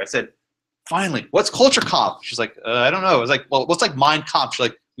last year. I said, finally, what's culture kampf? She's like, I don't know. I was like, well, what's like Mein Kampf? She's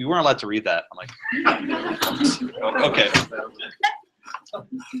like, we weren't allowed to read that. I'm like, okay.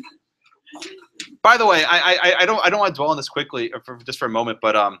 By the way, I don't want to dwell on this quickly, just for a moment,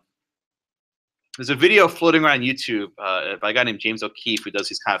 but there's a video floating around YouTube by a guy named James O'Keefe who does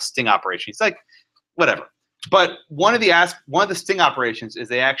these kind of sting operations. It's like, whatever. But one of the sting operations is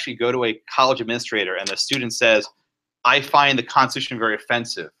they actually go to a college administrator and the student says, I find the Constitution very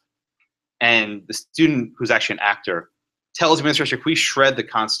offensive. And the student, who's actually an actor, tells the administrator, please shred the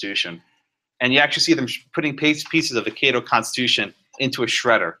Constitution. And you actually see them putting pieces of the Cato Constitution into a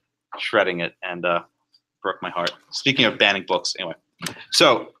shredder, shredding it, and broke my heart. Speaking of banning books, anyway.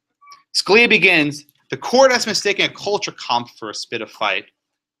 So Scalia begins, the court has mistaken a culture kampf for a spit of fight.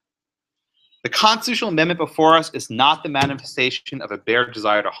 The constitutional amendment before us is not the manifestation of a bare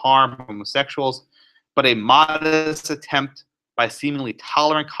desire to harm homosexuals, but a modest attempt by seemingly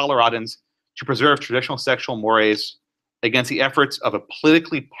tolerant Coloradans to preserve traditional sexual mores against the efforts of a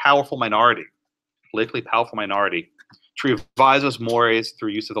politically powerful minority to revise those mores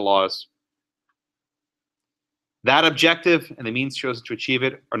through use of the laws. That objective and the means chosen to achieve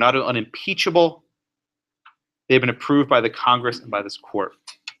it are not unimpeachable. They've been approved by the Congress and by this court.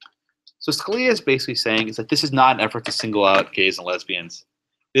 So Scalia is basically saying is that this is not an effort to single out gays and lesbians.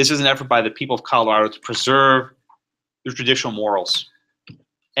 This is an effort by the people of Colorado to preserve their traditional morals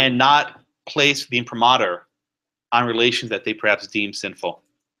and not place the imprimatur on relations that they perhaps deem sinful.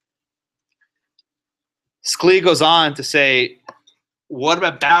 Scalia goes on to say, what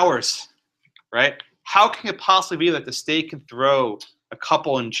about Bowers, right? How can it possibly be that the state can throw a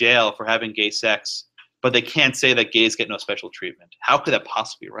couple in jail for having gay sex, but they can't say that gays get no special treatment? How could that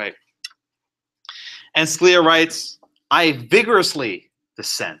possibly be right? And Scalia writes, I vigorously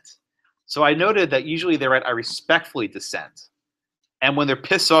dissent. So I noted that usually they write, I respectfully dissent. And when they're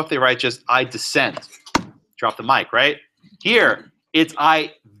pissed off, they write just, I dissent. Drop the mic, right? Here, it's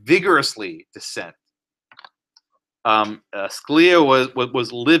I vigorously dissent. Scalia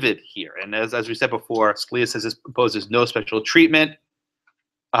was livid here. And as we said before, Scalia says this imposes no special treatment.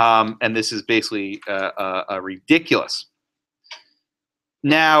 And this is basically ridiculous.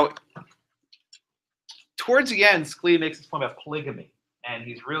 Now, towards the end, Scalia makes this point about polygamy. And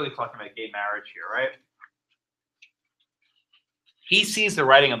he's really talking about gay marriage here, right? He sees the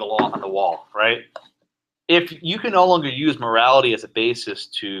writing on the wall, right? If you can no longer use morality as a basis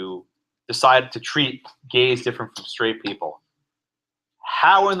to decide to treat gays different from straight people,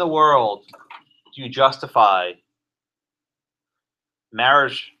 how in the world do you justify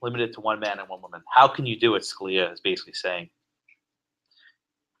marriage limited to one man and one woman. How can you do it? Scalia is basically saying.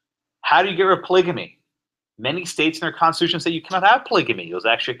 How do you get rid of polygamy? Many states in their constitution say you cannot have polygamy. It was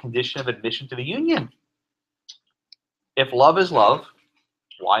actually a condition of admission to the union. If love is love,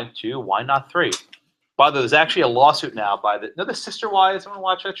 why two? Why not three? By the way, there's actually a lawsuit now by the Sister Wives. Someone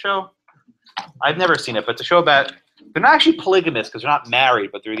watch that show? I've never seen it, but it's a show about they're not actually polygamists because they're not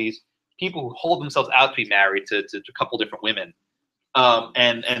married, but they're these people who hold themselves out to be married to a couple different women.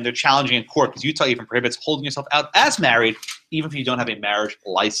 And they're challenging in court because Utah even prohibits holding yourself out as married, even if you don't have a marriage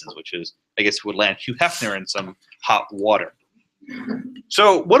license, which is, I guess, would land Hugh Hefner in some hot water.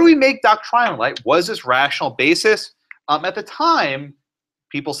 So what do we make doctrinally? Was this rational basis? At the time,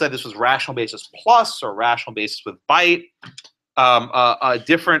 people said this was rational basis plus or rational basis with bite,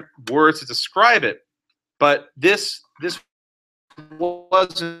 different words to describe it. But this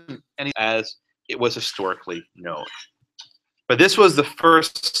wasn't any as it was historically known. But this was the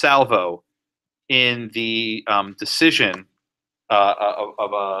first salvo in the decision of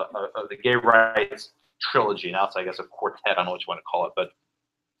the gay rights trilogy. Now it's, I guess, a quartet. I don't know what you want to call it, but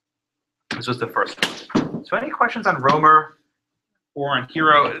this was the first one. So any questions on Romer or on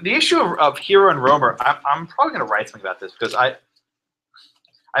Hero? The issue of Hero and Romer, I'm probably going to write something about this because I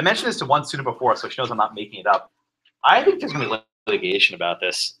mentioned this to one student before, so she knows I'm not making it up. I think there's going to be litigation about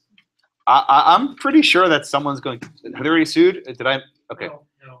this. I'm pretty sure that someone's going to. Have they already sued? Did I? Okay.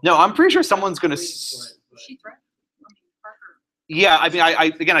 No, I'm pretty sure someone's going to. She threatened. Parker. Yeah, I mean,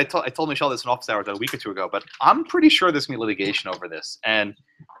 I told Michelle this in office hours a week or two ago, but I'm pretty sure there's going to be litigation over this, and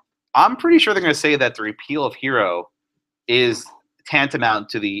I'm pretty sure they're going to say that the repeal of Hero is tantamount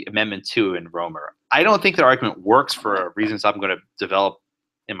to the Amendment 2 in Romer. I don't think the argument works for reasons I'm going to develop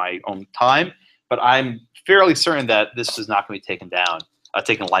in my own time, but I'm fairly certain that this is not going to be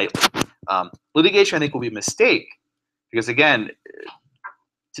taken lightly. Litigation, I think, will be a mistake because, again,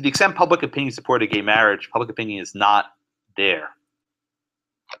 to the extent public opinion supported gay marriage, public opinion is not there.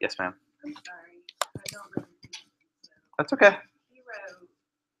 Yes, ma'am. I'm sorry, I don't really think so. That's okay. Hero,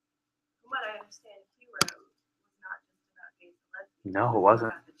 from what I understand, Hero was not just about gays and lesbians. No, it was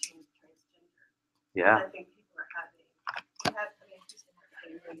wasn't. about the change of transgender. Yeah. I think people are having, who's in her career,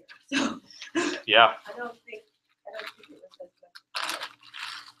 so. Yeah. I don't think it was as much about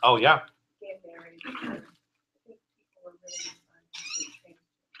Oh, yeah. gay marriage. I think people were really responding to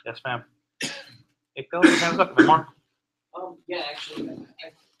transgender. Yes, ma'am. Hey, Bill, your hands up. Mark. Yeah, actually,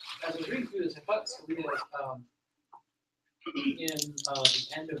 as I was reading through this, I thought Scalia, in the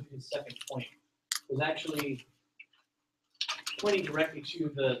end of his second point, was actually pointing directly to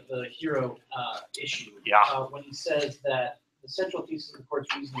the Hero issue. Yeah. When he says that the central thesis of the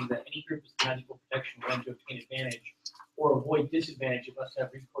court's reasoning that any group is denied equal protection when to obtain advantage or avoid disadvantage, it must have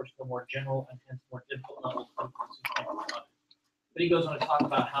recourse to a more general and hence more difficult levels of constitutional. But he goes on to talk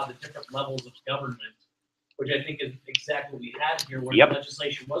about how the different levels of government, which I think is exactly what we had here, where Yep. the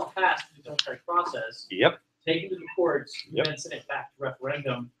legislation was passed through the democratic process, Yep. taken to the courts, Yep. then sent it back to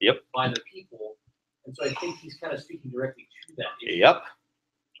referendum Yep. by the people. And so I think he's kind of speaking directly to that issue. Yep.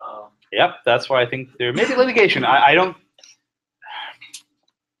 Yep. That's why I think there may be litigation. I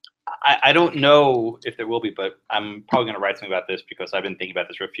don't know if there will be, but I'm probably going to write something about this because I've been thinking about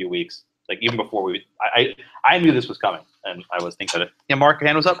this for a few weeks. Like even before I knew this was coming, and I was thinking about it. Yeah, Mark, your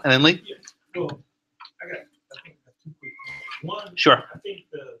hand was up, and then Lee. Yeah. Well, I think two quick points. One, Sure. I think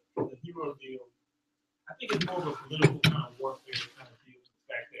the Hero deal, I think it's more of a political kind of warfare kind of deal.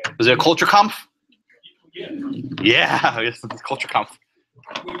 The fact that Was it a culture conf? yeah, Yeah, yes, it's culture conf.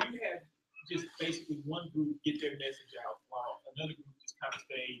 when you had just basically one group get their message out while another group just kind of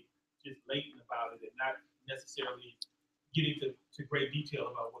stayed just latent about it and not necessarily getting to great detail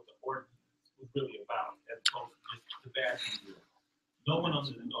about what the ordinance was really about, as opposed to just the vast deal. No one on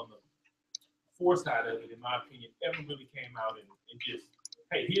the foresight of it, in my opinion, ever really came out and just,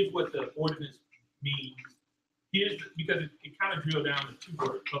 hey, here's what the ordinance means. Because it kind of drilled down to two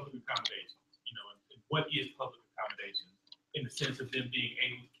words, public accommodations, and what is public accommodation in the sense of them being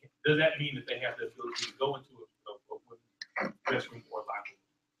able, does that mean that they have the ability to go into a restroom or locker room?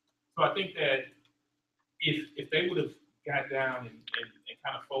 So I think that if they would have got down and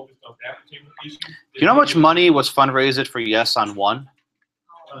kind of focused on that particular issue. Do you know how much money was fundraised for Yes on One?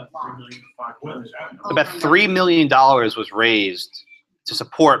 3 million, 5 million. About $3 million was raised to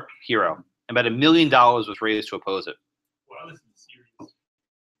support Hero, and about $1 million was raised to oppose it. Well, I listen to Sirius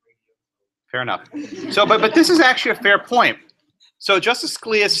radio. Fair enough. So, but this is actually a fair point. So Justice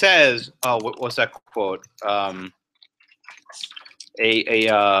Scalia says, what's that quote?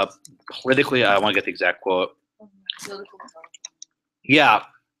 Politically, I want to get the exact quote. Yeah.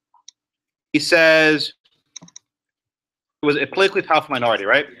 He says, was a politically powerful minority,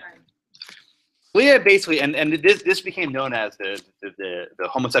 right? Leah basically, and this became known as the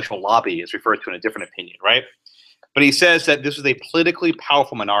homosexual lobby, is referred to in a different opinion, right? But he says that this was a politically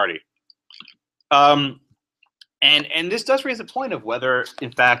powerful minority. And this does raise the point of whether,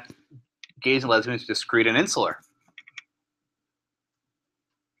 in fact, gays and lesbians are discrete and insular.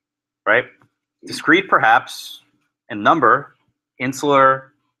 Right? Discrete, perhaps, in number,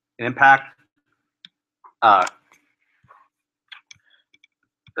 insular in impact. I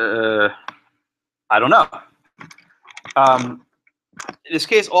don't know. This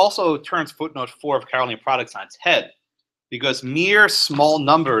case also turns footnote 4 of Caroline Products on its head, because mere small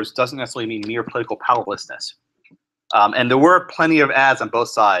numbers doesn't necessarily mean mere political powerlessness. And there were plenty of ads on both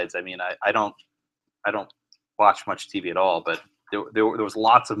sides. I mean, I don't watch much TV at all, but there was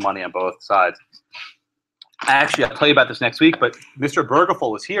lots of money on both sides. Actually, I'll tell you about this next week, but Mr.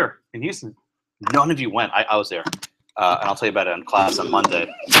 Bergeful was here in Houston. None of you went. I was there. And I'll tell you about it in class on Monday.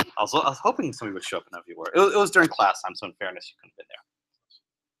 I was hoping somebody would show up, and none of you were. It was during class time, so in fairness, you couldn't have been there.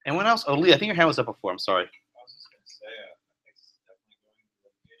 Anyone else? Oh, Lee, I think your hand was up before. I'm sorry. I was just gonna say, I think it's definitely going to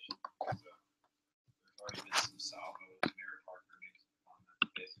litigation. Because, there's already been some salvos. Mayor Parker makes a comment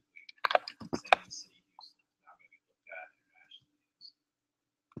basically saying the city of Houston is now going to be looked at internationally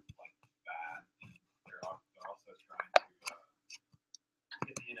as like bad. And they're also trying to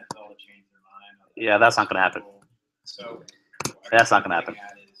get the NFL to change their mind. Yeah, that's not going to happen. So That's not going to happen.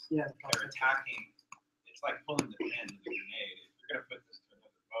 Yeah. They're attacking. It's like pulling the pin with a grenade. If you're going to put this to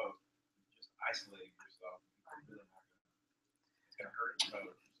another vote, you're just isolating yourself. You're really not gonna, it's going to hurt your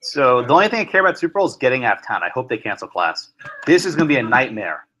vote. So the only thing I care about Super Bowl is getting out of town. I hope they cancel class. This is going to be a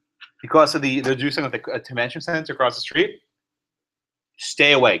nightmare because of they're doing something with the convention center across the street.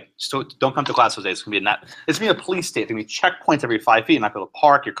 Stay away. Just don't come to class those days. It's going to be it's going to be a police state. There's going to be checkpoints every 5 feet. You're not going to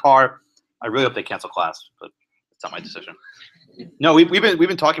park your car. I really hope they cancel class, but it's not my decision. No, we've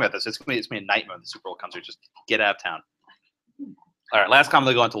been talking about this. It's going to be a nightmare when the Super Bowl comes here. Just get out of town. All right, last comment.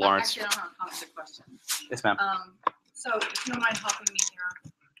 They go on to Lawrence. Actually, I don't have a comment, it's a question. Yes, ma'am. So if you don't mind helping me here,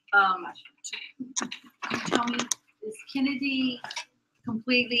 can you tell me, is Kennedy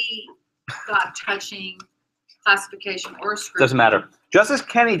completely not touching classification or scrutiny? Doesn't matter. Justice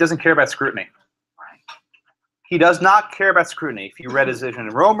Kennedy doesn't care about scrutiny. Right. He does not care about scrutiny. If you read his decision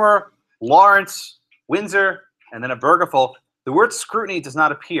in Romer, Lawrence, Windsor, and then a Bergeful, the word scrutiny does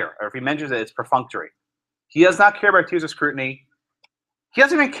not appear, or if he mentions it, it's perfunctory. He does not care about tiers of scrutiny. He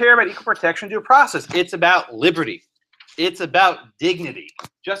doesn't even care about equal protection due process. It's about liberty. It's about dignity.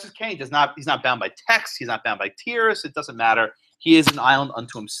 Justice Kennedy he's not bound by text. He's not bound by tiers. It doesn't matter. He is an island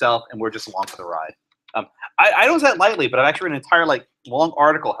unto himself, and we're just along for the ride. I don't say that lightly, but I've actually written an entire long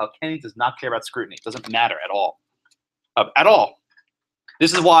article how Kennedy does not care about scrutiny. It doesn't matter at all. At all.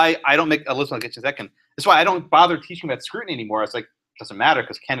 This is why I don't make Elizabeth. I'll get you a second. This is why I don't bother teaching about scrutiny anymore. It's like, it doesn't matter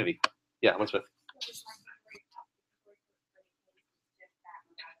because Kennedy. Yeah, Elizabeth.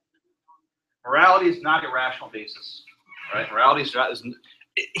 Morality is not a rational basis, right? Morality is.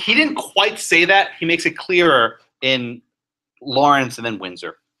 He didn't quite say that. He makes it clearer in Lawrence and then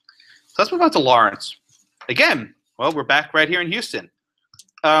Windsor. So let's move on to Lawrence. Again, well, we're back right here in Houston.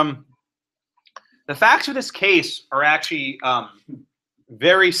 The facts of this case are actually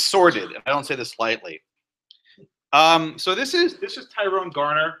very sordid, and I don't say this lightly. So this is Tyrone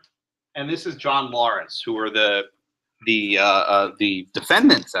Garner, and this is John Lawrence, who were the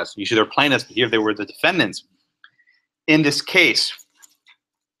defendants. As usually they're plaintiffs, but here they were the defendants in this case.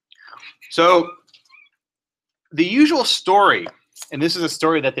 So the usual story, and this is a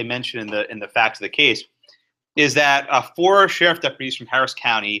story that they mention in the facts of the case, is that 4 sheriff deputies from Harris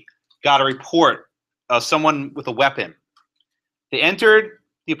County got a report of someone with a weapon. They entered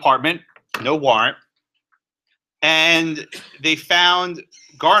the apartment, no warrant, and they found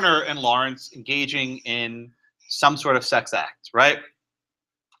Garner and Lawrence engaging in some sort of sex act, right?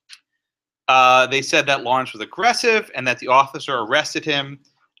 They said that Lawrence was aggressive and that the officer arrested him,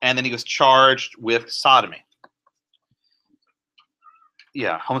 and then he was charged with sodomy.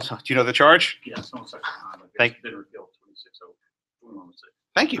 Yeah, do you know the charge? Yes, homosexual conduct. Thank- It's been repealed 260.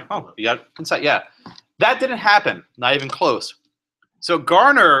 Thank you. Oh, you got insight. Yeah, that didn't happen. Not even close. So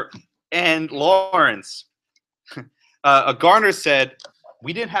Garner and Lawrence, Garner said,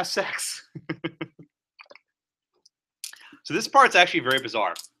 "We didn't have sex." So this part's actually very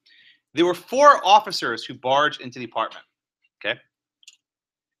bizarre. There were 4 officers who barged into the apartment. Okay.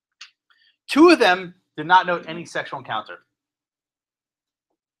 2 of them did not note any sexual encounter.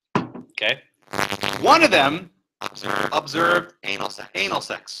 Okay. 1 of them observed anal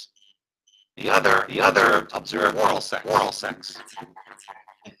sex. The other observed oral sex.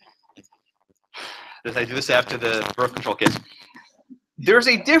 I do this after the birth control case. There's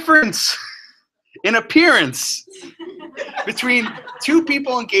a difference in appearance between two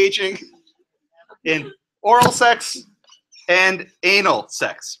people engaging in oral sex and anal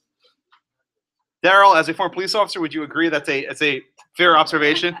sex. Daryl, as a former police officer, would you agree that's a fair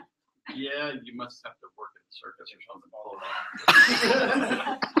observation? Yeah, you must have to work at the circus or something.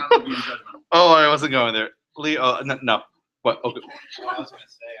 Not to be judgmental. Oh, I wasn't going there. Leo, no. What? Okay. Well, I was gonna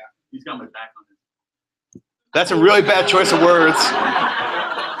say, He's got my back on it. That's a really bad choice of words.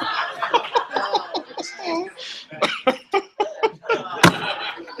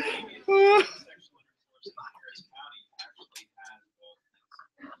 sexual intercourse in Harris County actually has both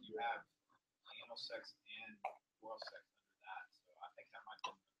things. You have anal sex and oral sex under that, so I think that might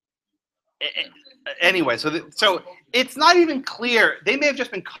be. Anyway, so it's not even clear. They may have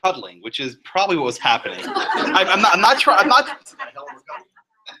just been cuddling, which is probably what was happening. I'm not sure.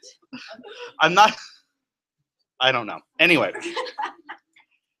 I don't know. Anyway,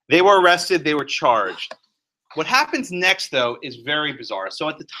 they were arrested. They were charged. What happens next, though, is very bizarre. So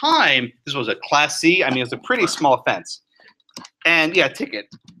at the time, this was a Class C. I mean, it was a pretty small offense. And yeah, ticket.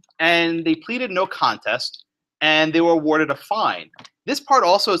 And they pleaded no contest, and they were awarded a fine. This part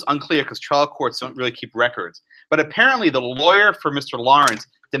also is unclear because trial courts don't really keep records. But apparently, the lawyer for Mr. Lawrence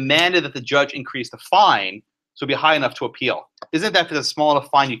demanded that the judge increase the fine so it'd be high enough to appeal. Isn't that if it's a small enough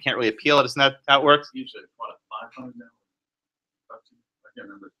fine, you can't really appeal it? Isn't that how it works? Usually, what, 500 now? I can't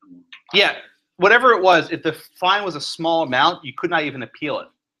remember. Yeah, whatever it was, if the fine was a small amount, you could not even appeal it.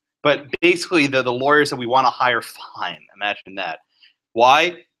 But basically, the lawyers said, we want a higher fine. Imagine that.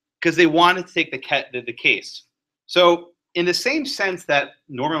 Why? Because they wanted to take the case. So in the same sense that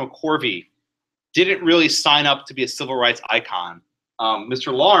Norman McCorvey didn't really sign up to be a civil rights icon,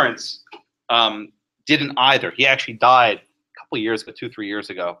 Mr. Lawrence didn't either. He actually died a couple of years ago, 2-3 years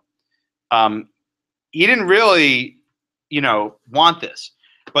ago. He didn't really, want this.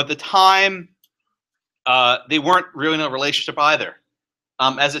 But at the time, they weren't really in a relationship either.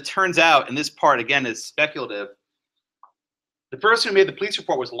 As it turns out, and this part, again, is speculative, the person who made the police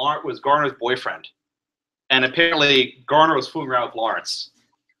report was Garner's boyfriend. And apparently, Garner was fooling around with Lawrence.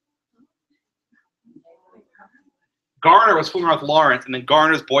 Garner was fooling around with Lawrence, and then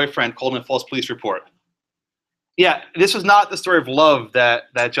Garner's boyfriend called him a false police report. Yeah, this was not the story of love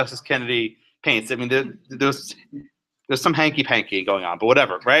that Justice Kennedy paints. I mean, there's some hanky-panky going on, but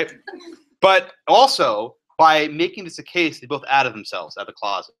whatever, right? But also, by making this a case, they both outed themselves out of the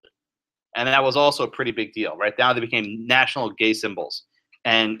closet. And that was also a pretty big deal, right? Now they became national gay symbols.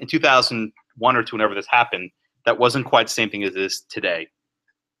 And in 2001 or 2, whenever this happened, that wasn't quite the same thing as it is today.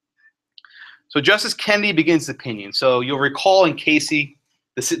 So Justice Kennedy begins his opinion. So you'll recall in Casey,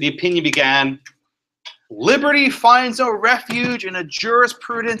 the opinion began, liberty finds no refuge in a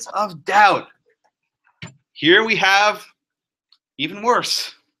jurisprudence of doubt. Here we have even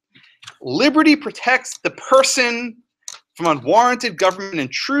worse. Liberty protects the person from unwarranted government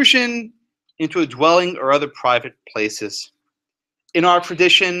intrusion into a dwelling or other private places. In our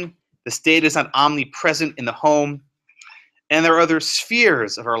tradition, the state is not omnipresent in the home, and there are other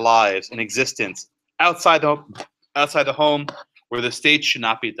spheres of our lives and existence outside the home where the state should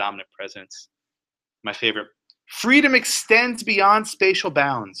not be a dominant presence. My favorite. Freedom extends beyond spatial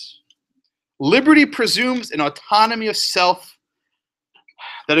bounds. Liberty presumes an autonomy of self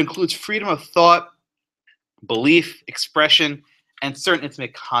that includes freedom of thought, belief, expression, and certain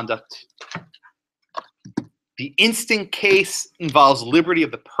intimate conduct. The instant case involves liberty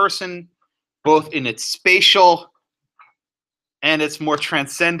of the person, both in its spatial and its more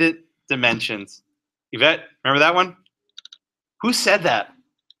transcendent dimensions. Yvette, remember that one? Who said that?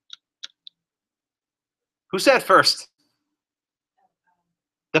 Who said it first?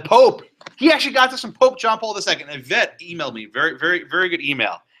 The Pope. He actually got this from Pope John Paul II. Yvette emailed me. Very, very, very good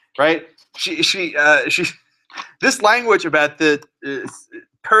email. Right? She this language about the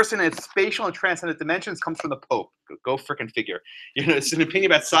person in its spatial and transcendent dimensions comes from the Pope. Go frickin' figure. It's an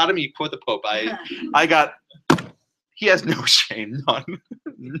opinion about sodomy. You quote the Pope. He has no shame,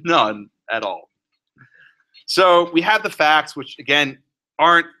 none at all. So we have the facts, which again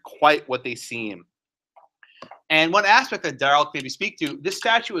aren't quite what they seem. And one aspect that Daryl can maybe speak to: this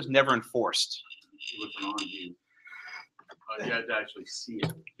statute was never enforced. You had to actually see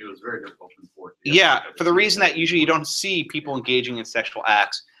it. It was very difficult to enforce. Yeah, for the reason that usually you don't see people engaging in sexual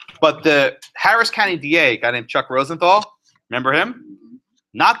acts. But the Harris County DA, a guy named Chuck Rosenthal, remember him?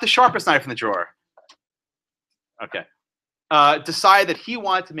 Not the sharpest knife in the drawer. Okay. Decided that he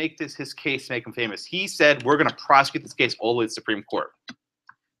wanted to make this his case to make him famous. He said, we're going to prosecute this case all the way to the Supreme Court.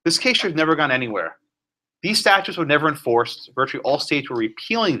 This case should have never gone anywhere. These statutes were never enforced. Virtually all states were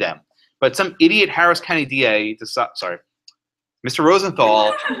repealing them But some idiot Harris County DA, Mr.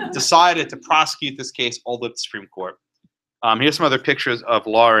 Rosenthal, decided to prosecute this case all the way to the Supreme Court. Here's some other pictures of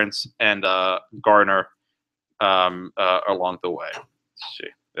Lawrence and Garner along the way. Let's see,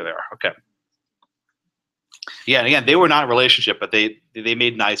 there they are. Okay. Yeah, and again, they were not in a relationship, but they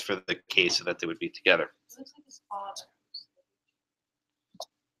made nice for the case so that they would be together. Looks like his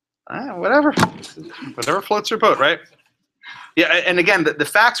father. Whatever floats your boat, right? Yeah, and again, the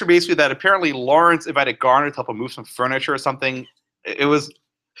facts are basically that apparently Lawrence invited Garner to help him move some furniture or something. It was,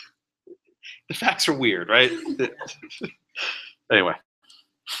 the facts are weird, right? Anyway,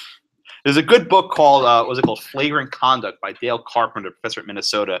 there's a good book called, what was it called? Flagrant Conduct by Dale Carpenter, professor at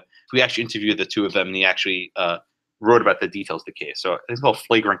Minnesota, who actually interviewed the two of them, and he actually wrote about the details of the case. So it's called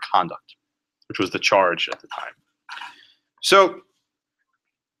Flagrant Conduct, which was the charge at the time. So,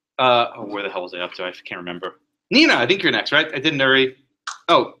 where the hell was I up to? I can't remember. Nina, I think you're next, right? I didn't already.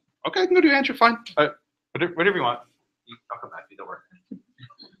 Oh, okay, I can go do Andrew, fine. Whatever you want. I'll come back to you, don't worry.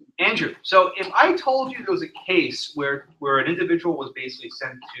 Andrew, so if I told you there was a case where an individual was basically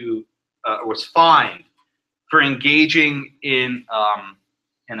sent to, or was fined for engaging in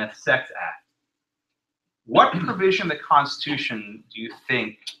a sex act, what provision of the Constitution do you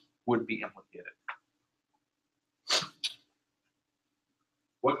think would be implicated?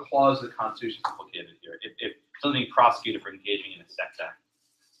 What clause of the Constitution is implicated here if something prosecuted for engaging in a sex act?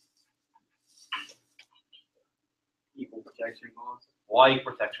 Equal protection clause. Why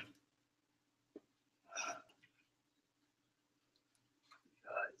equal protection?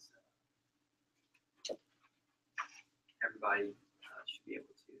 Because everybody should be able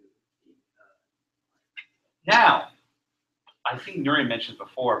to be. Now, I think Nuri mentioned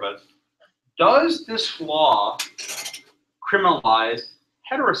before, but does this law criminalize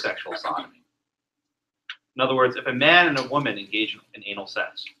heterosexual sodomy? In other words, if a man and a woman engage in anal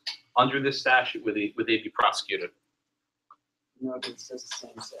sex, under this statute, would they be prosecuted? No, if it's just the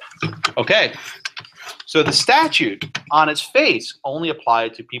same sex. Okay. So the statute, on its face, only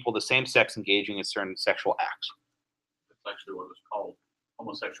applied to people of the same sex engaging in certain sexual acts. That's actually what it was called.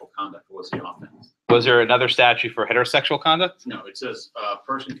 Homosexual conduct was the offense. Was there another statute for heterosexual conduct? No, it says a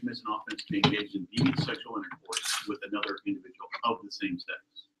person commits an offense to be engaged in deviant sexual intercourse with another individual of the same sex.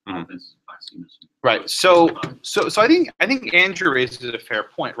 Mhm. Offense is blasphemous. Right. So I think Andrew raises a fair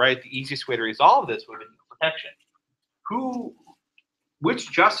point, right? The easiest way to resolve this would be equal protection.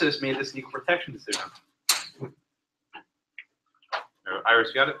 Which justice made this an equal protection decision? Iris,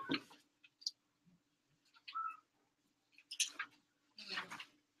 you got it?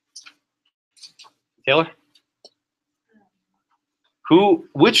 Taylor?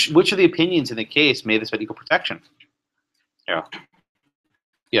 Which of the opinions in the case made this about equal protection? Yeah.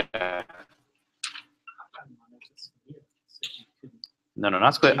 Yeah. No,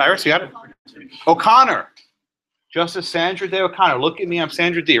 not clear. Iris, you got it? O'Connor. Justice Sandra Day O'Connor. Look at me, I'm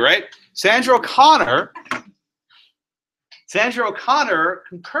Sandra D, right? Sandra O'Connor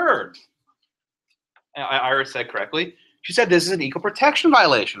concurred. Iris said correctly. She said this is an equal protection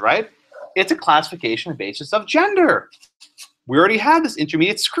violation, right? It's a classification on the basis of gender. We already have this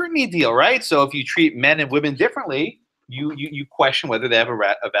intermediate scrutiny deal, right? So if you treat men and women differently, you question whether they have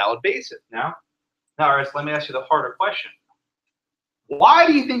a valid basis. Now, Iris, let me ask you the harder question. Why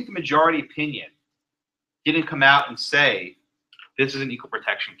do you think the majority opinion didn't come out and say this is an equal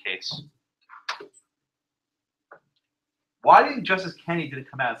protection case? Why didn't Justice Kennedy didn't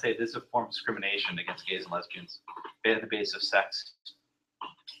come out and say this is a form of discrimination against gays and lesbians on the basis of sex?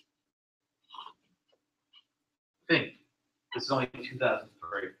 Think. This is only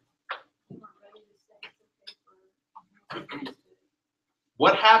 2003.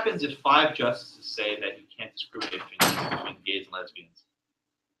 What happens if 5 justices say that you can't discriminate between gays and lesbians?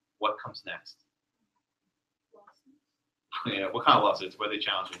 What comes next? Yeah, what kind of lawsuits? What are they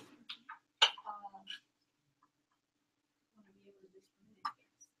challenging?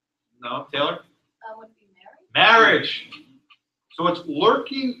 No, Taylor? Would it be married? Marriage. So what's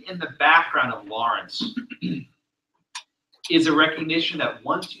lurking in the background of Lawrence is a recognition that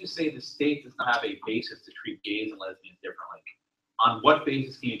once you say the state does not have a basis to treat gays and lesbians differently, on what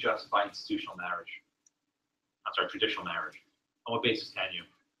basis can you justify institutional marriage? I'm sorry, traditional marriage. On what basis can you?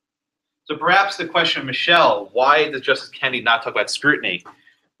 So perhaps the question of Michelle, why does Justice Kennedy not talk about scrutiny?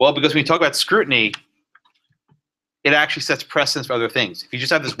 Well, because when you talk about scrutiny, it actually sets precedence for other things. If you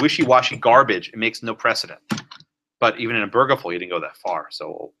just have this wishy-washy garbage, it makes no precedent. But even in a Burgerful, you didn't go that far. So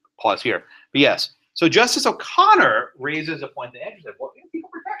we'll pause here. But yes, so Justice O'Connor raises a point that Andrew said, well,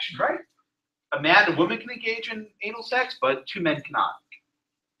 equal protection, right? A man and woman can engage in anal sex, but 2 men cannot.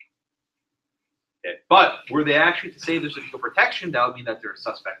 Okay. But were they actually to say there's equal protection, that would mean that they're a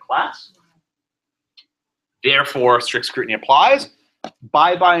suspect class. Therefore, strict scrutiny applies.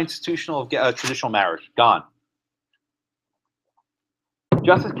 Bye-bye institutional traditional marriage. Gone.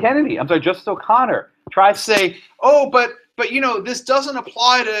 Justice O'Connor tries to say, oh, but this doesn't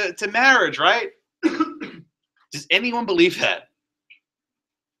apply to marriage, right? Does anyone believe that?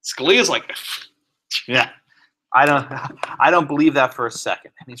 Scalia's like, yeah, I don't believe that for a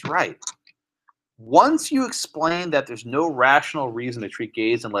second. And he's right. Once you explain that there's no rational reason to treat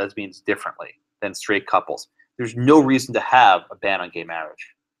gays and lesbians differently than straight couples, there's no reason to have a ban on gay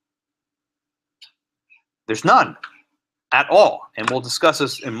marriage. There's none at all. And we'll discuss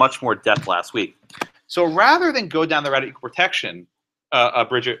this in much more depth last week. So rather than go down the route of equal protection,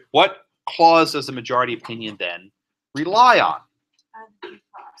 Bridget, what clause does the majority opinion then rely on? Due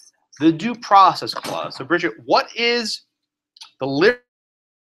process. The due process clause. So Bridget, what is the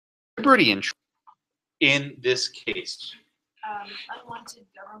liberty interest in this case? Unwanted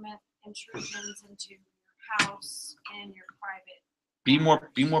government intrusions into your house and your private.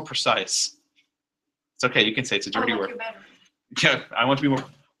 Be more precise. It's okay. You can say it's a dirty like word. your bedroom. Yeah, I want to be more.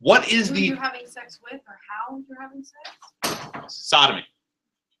 What is Who the you're having sex with or how you're having sex? sodomy?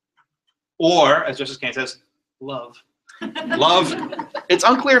 Or, as Justice Kane says, love. Love. It's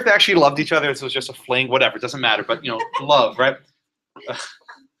unclear if they actually loved each other. It was just a fling, whatever. It doesn't matter. But love, right?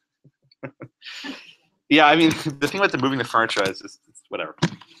 Yeah, I mean, the thing with the moving the furniture is it's whatever.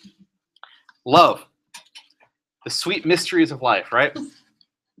 Love. The sweet mysteries of life, right?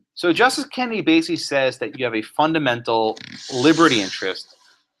 So Justice Kennedy basically says that you have a fundamental liberty interest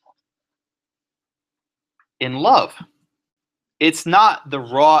in love. It's not the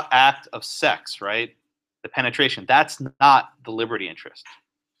raw act of sex, right? The penetration. That's not the liberty interest.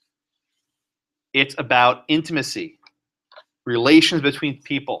 It's about intimacy, relations between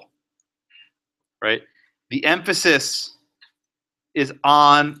people, right? The emphasis is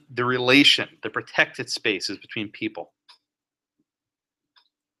on the relation, the protected spaces between people.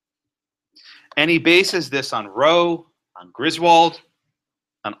 And he bases this on Roe, on Griswold,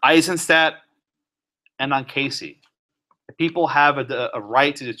 on Eisenstadt, and on Casey. People have a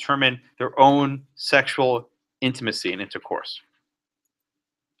right to determine their own sexual intimacy and intercourse.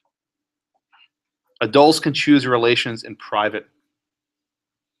 Adults can choose relations in private.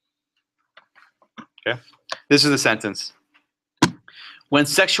 Okay? This is the sentence. When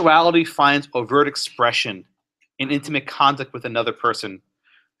sexuality finds overt expression in intimate contact with another person,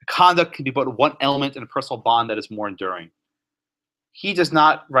 the conduct can be but one element in a personal bond that is more enduring. He does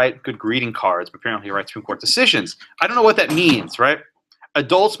not write good greeting cards, but apparently he writes Supreme Court decisions. I don't know what that means, right?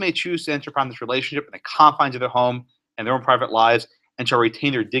 Adults may choose to enter upon this relationship in the confines of their home and their own private lives and shall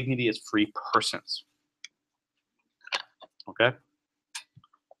retain their dignity as free persons. Okay?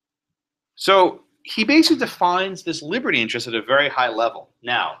 So he basically defines this liberty interest at a very high level.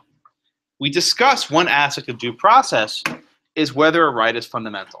 Now, we discuss one aspect of due process is whether a right is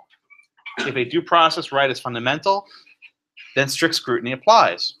fundamental. If a due process right is fundamental, then strict scrutiny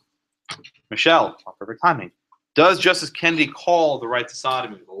applies. Michelle, perfect timing. Does Justice Kennedy call the right to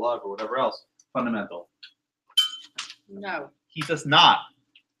sodomy, the love, or whatever else fundamental? No. He does not.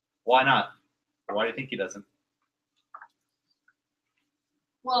 Why not? Why do you think he doesn't?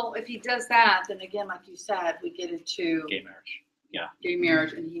 Well, if he does that, then again, like you said, we get into Gay marriage. Yeah. gay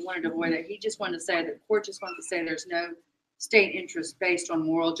marriage, and he wanted to avoid it. He just wanted to say, the court just wanted to say there's no state interest based on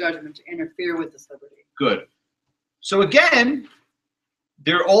moral judgment to interfere with this liberty. Good. So again,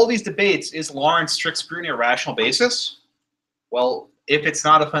 there are all these debates. Is Lawrence strict scrutiny a rational basis? Well, if it's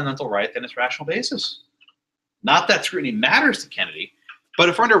not a fundamental right, then it's rational basis. Not that scrutiny matters to Kennedy, but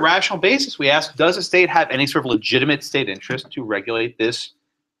if we're under rational basis, we ask, does a state have any sort of legitimate state interest to regulate this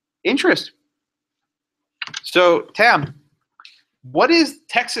interest? So, Tam, what is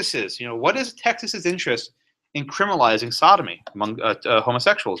Texas's interest in criminalizing sodomy among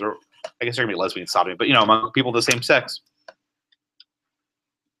homosexuals, or I guess they're gonna be lesbian sodomy, but among people of the same sex?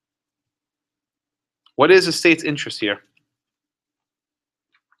 What is the state's interest here?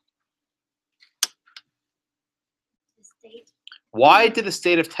 The state. Why did the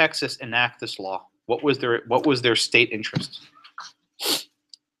state of Texas enact this law? What was their state interest?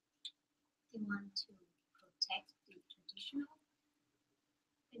 They want to protect the traditional.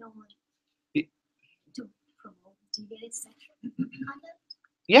 They don't want to promote deviant sexual conduct.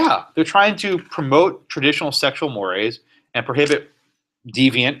 Yeah, they're trying to promote traditional sexual mores and prohibit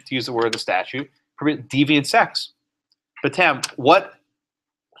deviant, to use the word of the statute, prohibit deviant sex. But Tam, why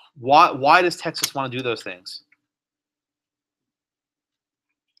does Texas want to do those things?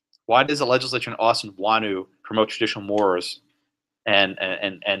 Why does the legislature in Austin want to promote traditional mores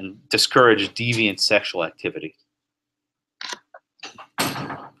and discourage deviant sexual activity.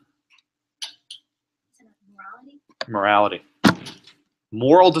 Morality. Morality.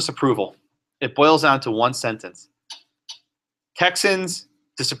 Moral disapproval. It boils down to one sentence. Texans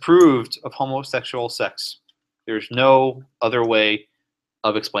disapproved of homosexual sex. There's no other way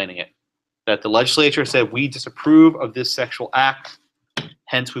of explaining it. That the legislature said, we disapprove of this sexual act,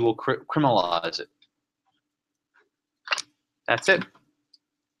 hence we will criminalize it. That's it.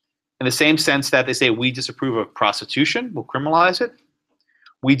 In the same sense that they say, we disapprove of prostitution, we'll criminalize it.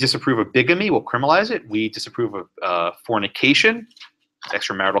 We disapprove of bigamy, we'll criminalize it. We disapprove of fornication,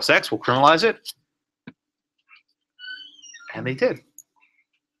 extramarital sex, we'll criminalize it. And they did.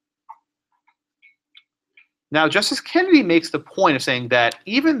 Now, Justice Kennedy makes the point of saying that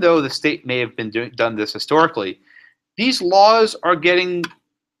even though the state may have been done this historically, these laws are getting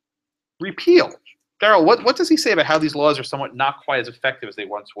repealed. Darrell, what does he say about how these laws are somewhat not quite as effective as they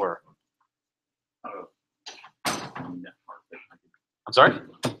once were? I'm sorry?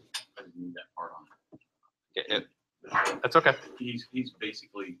 That's okay. He's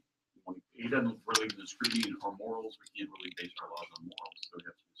basically, he doesn't really do scrutiny or morals. We can't really base our laws on morals. So we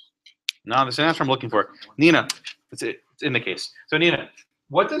have to no, that's what I'm looking for. Nina, it's in the case. So Nina,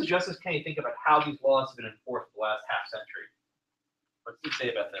 what does Justice Kennedy think about how these laws have been enforced the last half century? What does he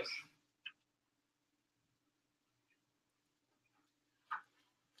say about this?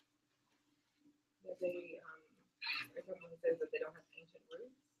 Everyone says that they don't have ancient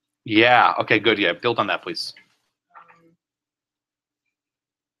roots. Yeah. Okay. Good. Yeah. Build on that, please.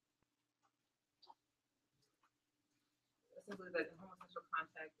 Simply that the homosexual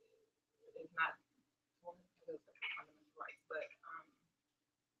contact is not fundamental rights, but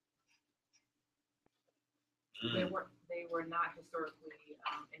they were not historically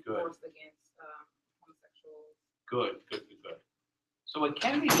enforced against homosexuals. Good. So what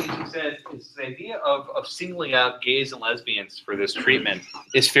Kennedy basically says is the idea of singling out gays and lesbians for this treatment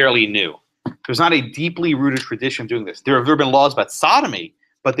is fairly new. There's not a deeply rooted tradition of doing this. There have been laws about sodomy,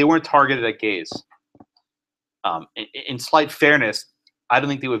 but they weren't targeted at gays. In slight fairness, I don't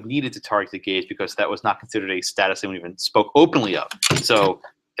think they would have needed to target the gays because that was not considered a status anyone even spoke openly of. So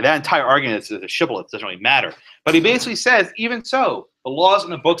that entire argument is a shibboleth. It doesn't really matter. But he basically says, even so, the laws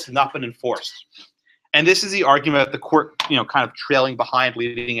in the books have not been enforced. And this is the argument that the court, kind of trailing behind,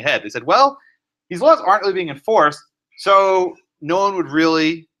 leading ahead. They said, well, these laws aren't really being enforced, so no one would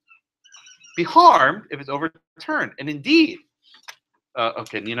really be harmed if it's overturned. And indeed,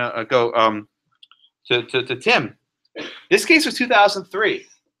 okay, Nina, go to Tim. This case was 2003.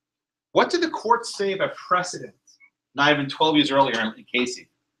 What did the court say about precedent? Not even 12 years earlier in Casey.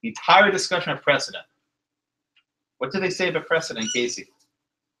 The entire discussion of precedent. What did they say about precedent, Casey?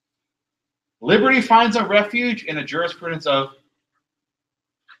 Liberty finds a refuge in a jurisprudence of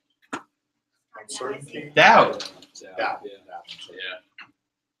doubt. Yeah.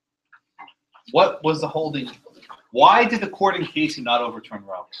 What was the holding? Why did the court in Casey not overturn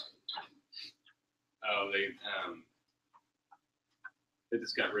Roe? Oh, they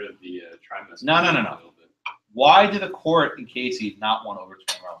just got rid of the trimester. No. Why did the court in Casey not want to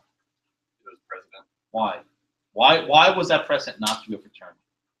overturn Roe? It was president. Why? Why was that precedent not to be overturned?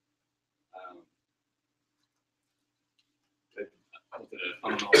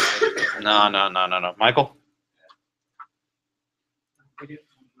 No. Michael?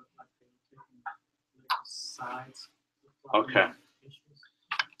 Okay.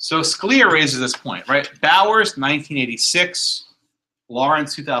 So Scalia raises this point, right? Bowers, 1986.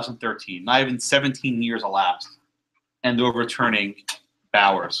 Lawrence, 2013. Not even 17 years elapsed. And they're overturning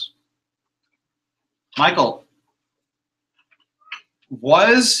Bowers. Michael,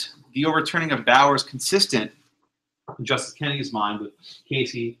 was the overturning of Bowers consistent in Justice Kennedy's mind with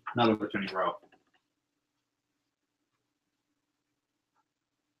Casey not overturning Roe?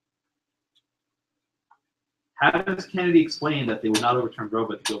 How does Kennedy explain that they would not overturn Roe,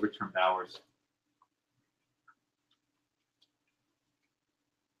 but they overturn Bowers?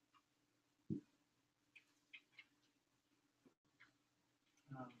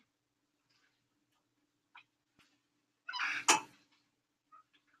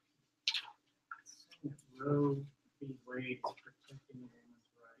 Roe v. Wade is protecting a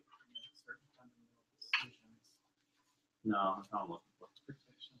woman's right to make certain fundamental decisions. No, that's not looking for.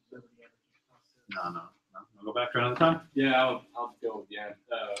 Protection of liberty and due process. No. We'll go back for another time. Yeah, I'll go again.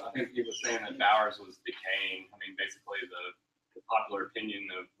 I think he was saying that Bowers was decaying. I mean, basically the popular opinion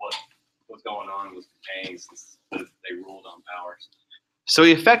of what was going on was decaying since they ruled on Bowers. So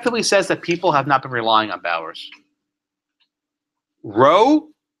he effectively says that people have not been relying on Bowers. Roe,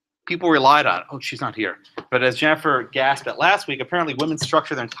 people relied on. Oh, she's not here. But as Jennifer gasped at last week, apparently women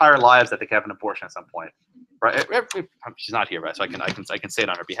structure their entire lives that they can have an abortion at some point. Right? She's not here, right? So I can say it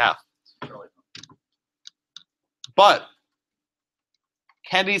on her behalf. But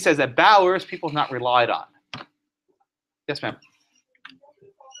Kennedy says that Bowers, people have not relied on. Yes, ma'am.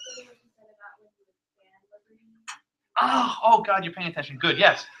 Oh, God, you're paying attention. Good,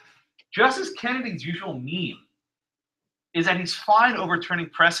 yes. Justice Kennedy's usual meme is that he's fine overturning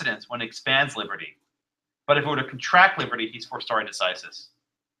precedents when it expands liberty. But if it were to contract liberty, he's for stare decisis.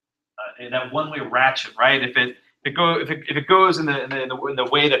 That one-way ratchet, right? If it goes in the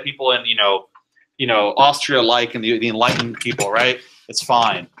way that people in Austria like and the enlightened people, right? It's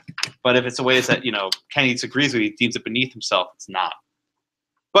fine. But if it's the ways that Kennedy disagrees with, he deems it beneath himself, it's not.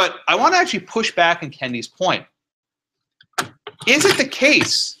 But I want to actually push back on Kennedy's point. Is it the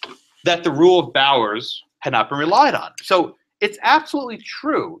case that the rule of Bowers had not been relied on? So it's absolutely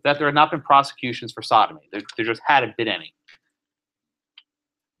true that there had not been prosecutions for sodomy. There just hadn't been any.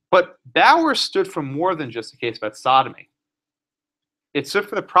 But Bowers stood for more than just a case about sodomy. It stood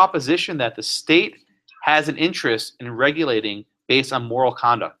for the proposition that the state has an interest in regulating based on moral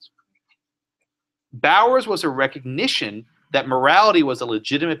conduct. Bowers was a recognition that morality was a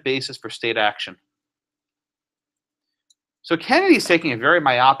legitimate basis for state action. So Kennedy's taking a very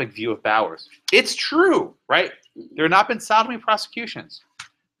myopic view of Bowers. It's true, right? There have not been sodomy prosecutions.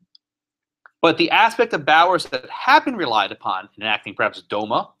 But the aspect of Bowers that had been relied upon in enacting perhaps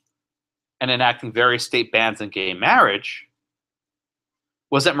DOMA and enacting various state bans on gay marriage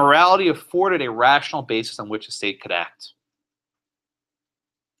was that morality afforded a rational basis on which a state could act.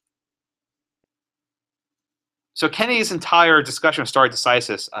 So Kennedy's entire discussion of stare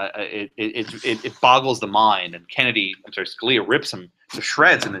decisis, it boggles the mind, and Scalia rips him to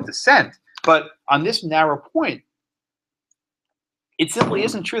shreds in the dissent. But on this narrow point, it simply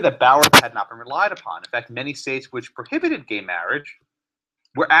isn't true that Bowers had not been relied upon. In fact, many states which prohibited gay marriage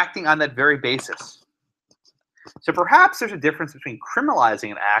were acting on that very basis. So perhaps there's a difference between criminalizing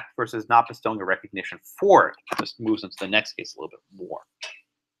an act versus not bestowing a recognition for it. This moves into the next case a little bit more.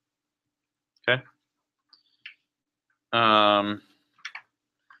 Okay. In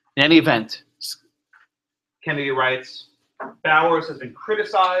any event, Kennedy writes, Bowers has been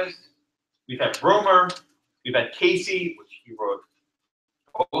criticized. We've had Romer, we've had Casey, which he wrote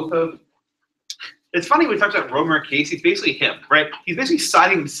both of. It's funny when he talks about Romer and Casey, it's basically him, right? He's basically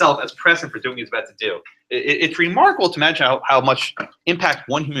citing himself as precedent for doing what he's about to do. It's remarkable to imagine how much impact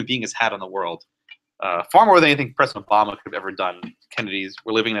one human being has had on the world. Far more than anything President Obama could have ever done.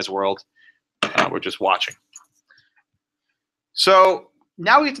 We're living in his world. We're just watching. So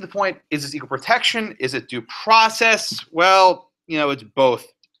now we get to the point, is this equal protection? Is it due process? Well, it's both.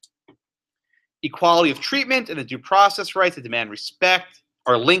 Equality of treatment and the due process rights that demand respect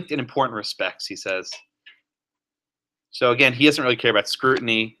are linked in important respects, he says. So again, he doesn't really care about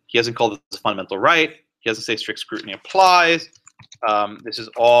scrutiny. He hasn't called this a fundamental right. He doesn't say strict scrutiny applies. This is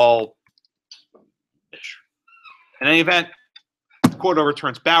all ish. In any event, the court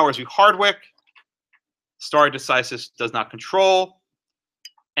overturns Bowers v. Hardwick. Stare decisis does not control.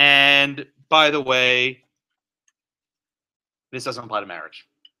 And by the way, this doesn't apply to marriage.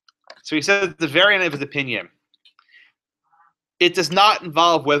 So he says at the very end of his opinion, it does not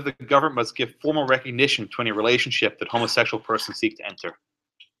involve whether the government must give formal recognition to any relationship that homosexual persons seek to enter.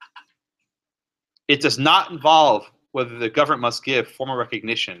 It does not involve whether the government must give formal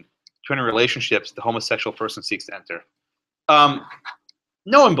recognition to any relationships the homosexual person seeks to enter.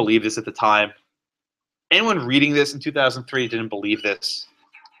 No one believed this at the time. Anyone reading this in 2003 didn't believe this.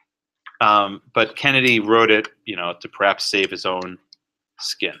 But Kennedy wrote it, to perhaps save his own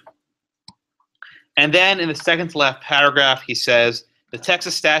skin. And then in the second to last paragraph, he says, the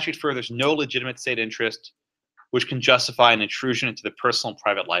Texas statute furthers no legitimate state interest which can justify an intrusion into the personal and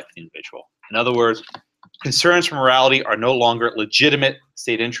private life of the individual. In other words, concerns for morality are no longer legitimate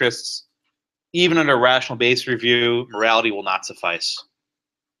state interests. Even under a rational base review, morality will not suffice.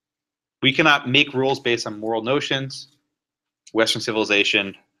 We cannot make rules based on moral notions. Western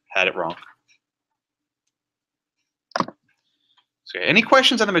civilization had it wrong. So, any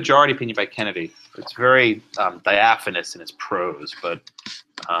questions on the majority opinion by Kennedy? It's very diaphanous in its prose, but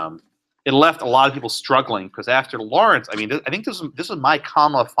it left a lot of people struggling because after Lawrence, I think this was my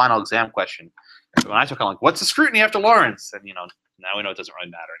ConLaw final exam question. When I took on, what's the scrutiny after Lawrence? And now we know it doesn't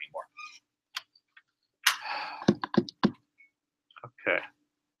really matter anymore. Okay.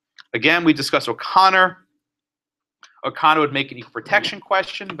 Again, we discussed O'Connor. O'Connor would make an equal protection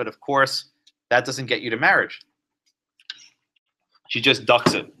question, but of course, that doesn't get you to marriage. She just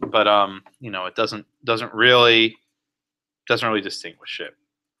ducks it, but it doesn't really distinguish it.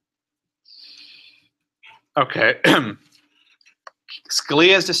 Okay.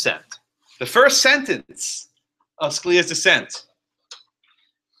 Scalia's dissent. The first sentence of Scalia's dissent.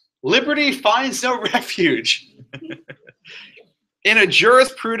 Liberty finds no refuge in a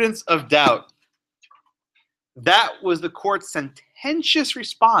jurisprudence of doubt. That was the court's sententious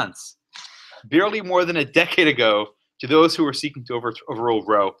response barely more than a decade ago to those who were seeking to overrule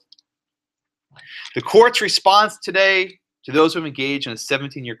Roe. The court's response today to those who have engaged in a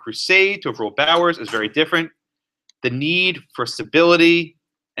 17-year crusade to overrule Bowers is very different. The need for stability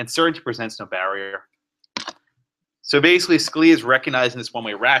and certainty presents no barrier. So basically, Scalia is recognizing this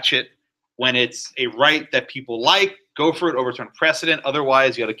one-way ratchet. When it's a right that people like, go for it, overturn precedent.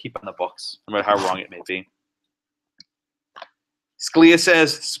 Otherwise, you got to keep it on the books, no matter how wrong it may be. Scalia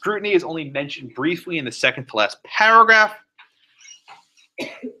says scrutiny is only mentioned briefly in the second to last paragraph,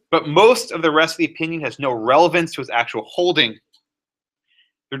 but most of the rest of the opinion has no relevance to its actual holding.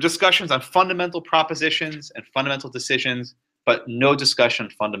 There are discussions on fundamental propositions and fundamental decisions, but no discussion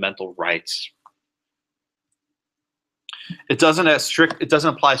on fundamental rights. It doesn't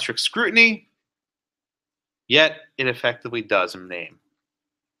apply strict scrutiny, yet it effectively does in name.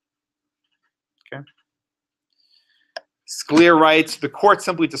 Okay. Scalia writes, the court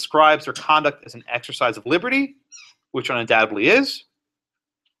simply describes their conduct as an exercise of liberty, which undoubtedly is,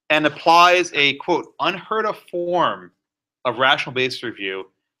 and applies a, quote, unheard of form of rational basis review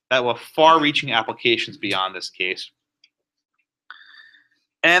that will have far-reaching applications beyond this case.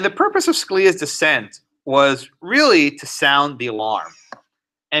 And the purpose of Scalia's dissent was really to sound the alarm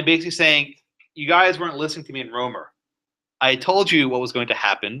and basically saying, you guys weren't listening to me in Romer. I told you what was going to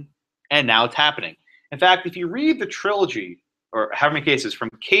happen, and now it's happening. In fact, if you read the trilogy, or however many cases, from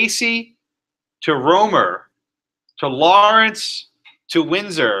Casey to Romer to Lawrence to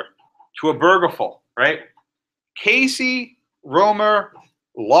Windsor to Obergefell, right? Casey, Romer,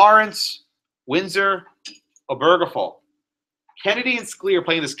 Lawrence, Windsor, Obergefell. Kennedy and Scalia are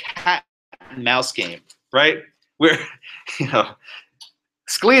playing this cat and mouse game, right? Where,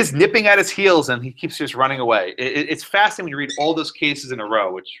 Scalia's nipping at his heels and he keeps just running away. It's fascinating when you read all those cases in a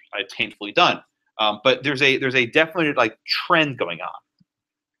row, which I've painfully done. But there's a definite like trend going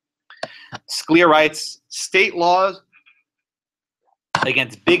on. Scalia writes, state laws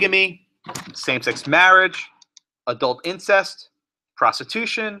against bigamy, same-sex marriage, adult incest,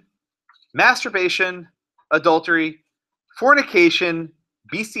 prostitution, masturbation, adultery, fornication,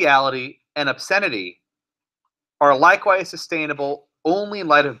 bestiality, and obscenity are likewise sustainable only in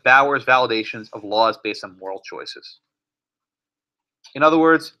light of Bowers' validations of laws based on moral choices. In other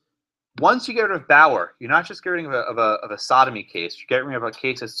words, once you get rid of Bauer, you're not just getting rid of a sodomy case, you're getting rid of a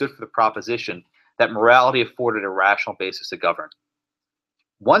case that stood for the proposition that morality afforded a rational basis to govern.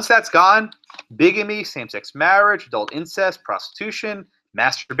 Once that's gone, bigamy, same-sex marriage, adult incest, prostitution,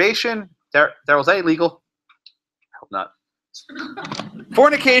 masturbation, Daryl's that illegal? I hope not.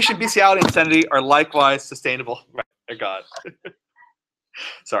 Fornication, bestiality, and obscenity are likewise sustainable. Right, they're God.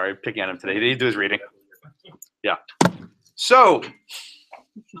 Sorry, I'm picking on him today. He didn't do his reading. Yeah. So,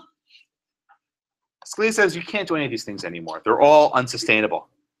 Scalia says you can't do any of these things anymore. They're all unsustainable.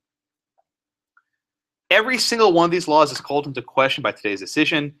 Every single one of these laws is called into question by today's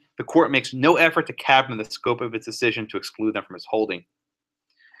decision. The court makes no effort to cabin the scope of its decision to exclude them from its holding.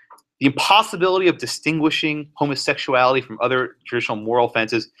 The impossibility of distinguishing homosexuality from other traditional moral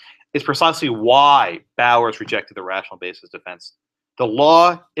offenses is precisely why Bowers rejected the rational basis defense. The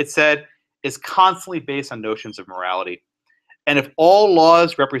law, it said, is constantly based on notions of morality. And if all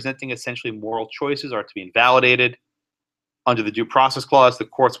laws representing essentially moral choices are to be invalidated under the Due Process Clause, the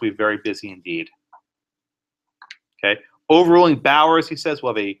courts will be very busy indeed. Okay, overruling Bowers, he says, will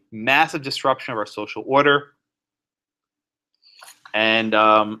have a massive disruption of our social order. And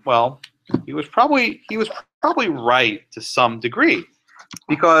well, he was probably right to some degree,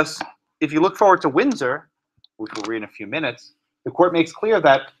 because if you look forward to Windsor, which we'll read in a few minutes, the court makes clear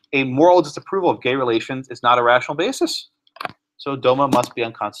that a moral disapproval of gay relations is not a rational basis. So DOMA must be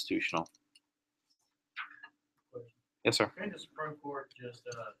unconstitutional. Yes, sir. Can the Supreme Court just,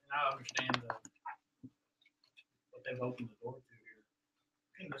 and I understand what they've opened the door to here.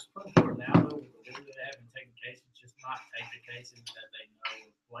 Can the Supreme Court now, though, with the rule they have in taking cases, just not take the cases that they know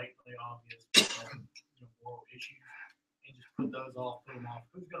are blatantly obvious, moral issues, and just put those off, put them off?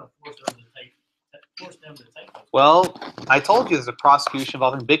 Who's going to force them to take those? Well, I told you there's a prosecution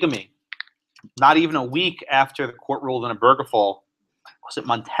involving bigamy. Not even a week after the court ruled in Obergefell, was it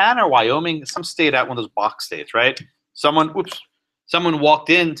Montana or Wyoming? Some state out, one of those box states, right? Someone walked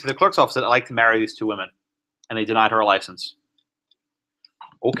into the clerk's office and said, I'd like to marry these two women. And they denied her a license.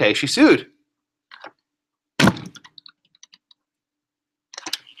 Okay, she sued.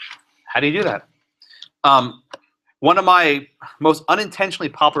 How do you do that? One of my most unintentionally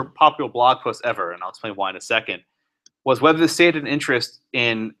popular blog posts ever, and I'll explain why in a second, was whether the state had an interest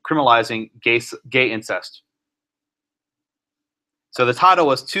in criminalizing gay incest. So the title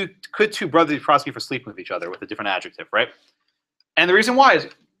was, could two brothers be prosecuted for sleeping with each other, with a different adjective, right? And the reason why is,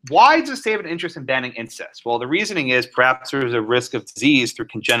 why does the state have an interest in banning incest? Well, the reasoning is perhaps there's a risk of disease through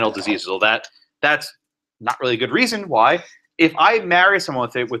congenital diseases. Well, that's not really a good reason. Why? If I marry someone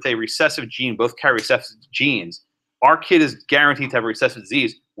with a recessive gene, both carry recessive genes, our kid is guaranteed to have a recessive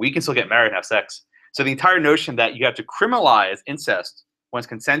disease. We can still get married and have sex. So the entire notion that you have to criminalize incest when it's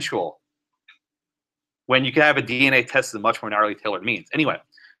consensual, when you can have a DNA test is a much more narrowly tailored means. Anyway,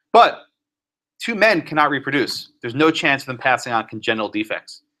 but two men cannot reproduce. There's no chance of them passing on congenital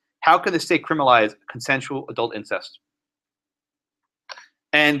defects. How can the state criminalize consensual adult incest?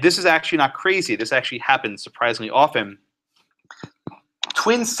 And this is actually not crazy. This actually happens surprisingly often.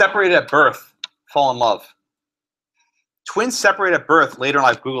 Twins separated at birth fall in love. Twins separated at birth later in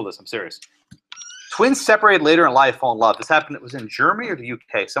life. Google this. I'm serious. Twins separated later in life fall in love. This happened. It was in Germany or the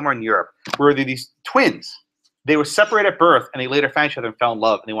UK, somewhere in Europe, where these twins. They were separated at birth, and they later found each other and fell in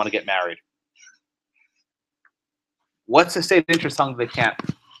love, and they want to get married. What's the state interest telling them they can't?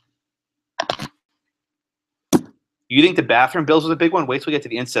 You think the bathroom bills was a big one? Wait till we get to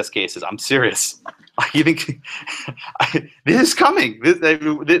the incest cases. I'm serious. You think this is coming?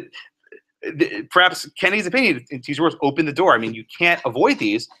 Perhaps Kenny's opinion, in these words, open the door. I mean, you can't avoid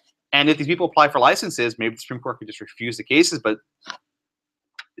these. And if these people apply for licenses, maybe the Supreme Court could just refuse the cases. But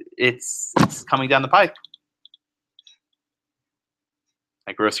it's coming down the pike.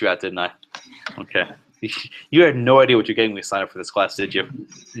 I grossed you out, didn't I? Okay. You had no idea what you're getting when you signed up for this class, did you?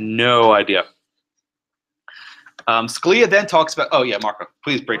 No idea. Scalia then talks about, oh yeah, Marco,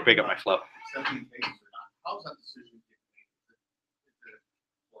 please break up my flow. How is that decision made? Is it a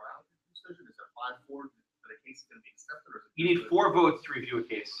plurality decision? Is it 5-4 that a case is going to be accepted? Or You need 4 votes to review a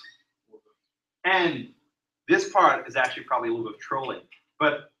case. And this part is actually probably a little bit of trolling,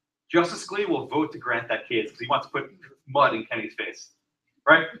 but Justice Scalia will vote to grant that case because he wants to put mud in Kennedy's face.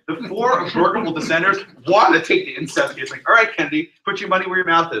 Right? The 4 observable dissenters want to take the incest case. Like, all right, Kennedy, put your money where your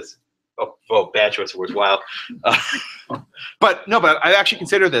mouth is. Oh, bad choice of words. Wow. But I actually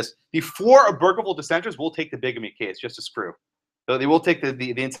consider this. The 4 observable dissenters will take the bigamy case just to screw. So they will take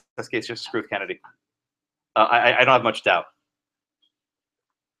the incest case just to screw with Kennedy. I don't have much doubt.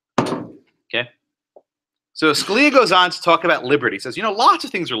 Okay. So Scalia goes on to talk about liberty. He says, you know, lots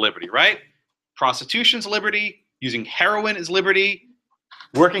of things are liberty, right? Prostitution's liberty. Using heroin is liberty.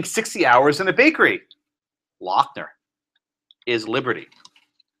 Working 60 hours in a bakery, Lochner, is liberty.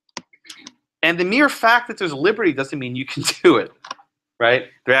 And the mere fact that there's liberty doesn't mean you can do it, right?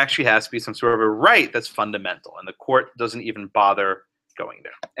 There actually has to be some sort of a right that's fundamental, and the court doesn't even bother going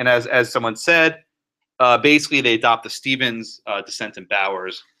there. And as someone said, basically they adopt the Stevens dissent in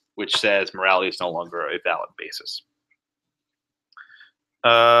Bowers, which says morality is no longer a valid basis.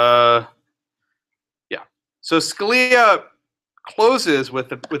 Yeah. So Scalia closes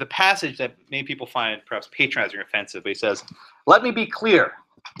with a passage that many people find perhaps patronizing or offensive. But he says, let me be clear.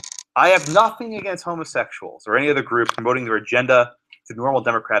 I have nothing against homosexuals or any other group promoting their agenda through normal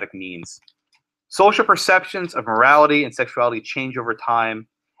democratic means. Social perceptions of morality and sexuality change over time,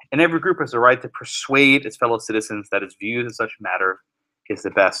 and every group has the right to persuade its fellow citizens that its views in such a matter is the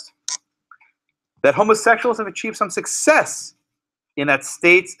best. That homosexuals have achieved some success in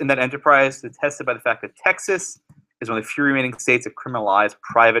that enterprise is attested by the fact that Texas is one of the few remaining states that criminalize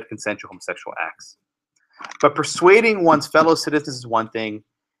private consensual homosexual acts. But persuading one's fellow citizens is one thing,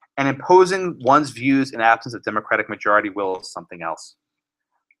 and imposing one's views in absence of democratic majority will is something else.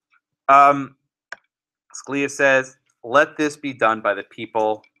 Scalia says, let this be done by the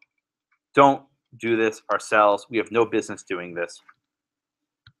people. Don't do this ourselves. We have no business doing this.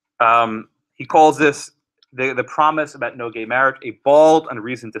 He calls this, the promise about no gay marriage, a bald,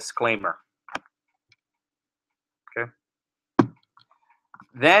 unreasoned disclaimer. Okay.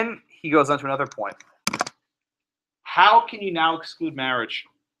 Then he goes on to another point. How can you now exclude marriage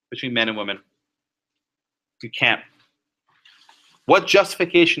between men and women? You can't. What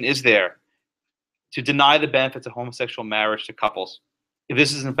justification is there to deny the benefits of homosexual marriage to couples if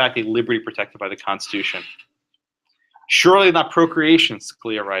this is in fact a liberty protected by the Constitution? Surely not procreation,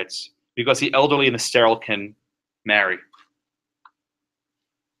 Scalia writes, because the elderly and the sterile can marry.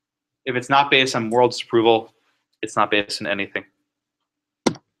 If it's not based on moral disapproval, it's not based on anything.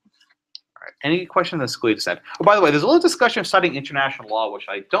 All right. Any questions on Scalia dissent? Oh, by the way, there's a little discussion of citing international law, which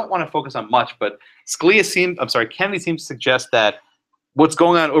I don't want to focus on much, but Kennedy seems to suggest that what's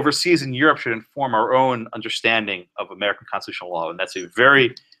going on overseas in Europe should inform our own understanding of American constitutional law, and that's a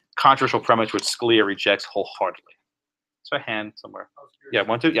very, controversial premise which Scalia rejects wholeheartedly. So a hand somewhere. I was Yeah, curious,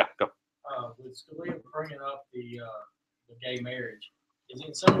 1, 2, yeah, go. with Scalia bringing up the gay marriage, is it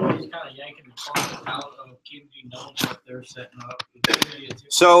in some ways kind of yanking the fun out of Kennedy knowing what they're setting up? Is it really a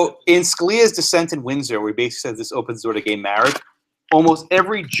So in Scalia's dissent in Windsor, where he basically says this opens the door to gay marriage, almost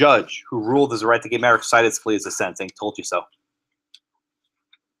every judge who ruled there's a right to gay marriage cited Scalia's dissent, saying, "Told you so."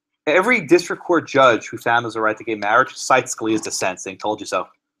 Every district court judge who found there's a right to gay marriage cites Scalia's dissent, saying, "Told you so."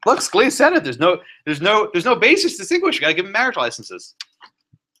 Look, Scalia said it. There's no basis to distinguish. You got to give them marriage licenses.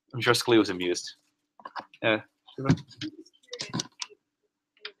 I'm sure Scalia was amused. Yeah.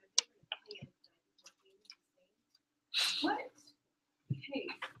 What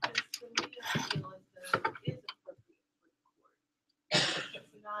case does Scalia feel as though is appropriate for the court?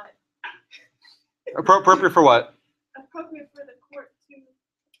 It's not Appropriate for what? appropriate for the court to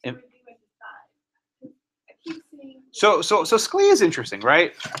Im- review and decide. I keep seeing. So Scalia is interesting,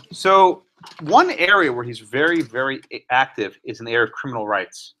 right? So one area where he's very, very active is in the area of criminal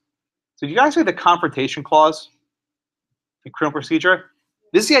rights. So do you guys say the confrontation clause in criminal procedure?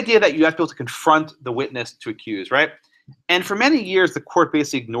 This is the idea that you have to be able to confront the witness to accuse, right? And for many years, the court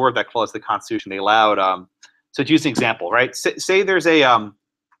basically ignored that clause of the Constitution. They allowed, so to use an example, right? Say there's a,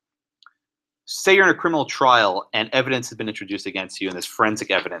 say you're in a criminal trial and evidence has been introduced against you, and there's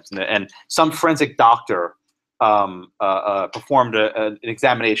forensic evidence, and some forensic doctor performed an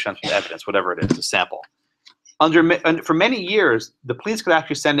examination on the evidence, whatever it is, a sample. For many years, the police could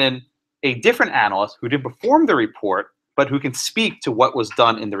actually send in a different analyst who didn't perform the report, but who can speak to what was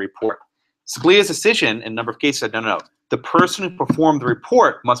done in the report. Scalia's decision in a number of cases said, no. The person who performed the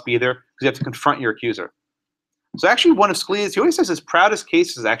report must be there because you have to confront your accuser. So actually one of Scalia's, he always says his proudest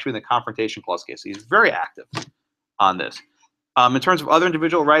cases is actually in the confrontation clause case. He's very active on this. In terms of other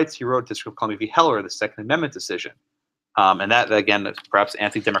individual rights, he wrote District of Columbia v. Heller, the Second Amendment decision. And that, again, is perhaps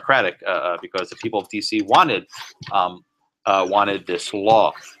anti-democratic because the people of D.C. wanted this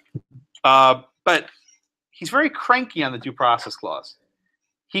law. But he's very cranky on the due process clause.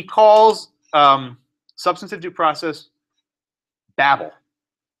 He calls substantive due process babble,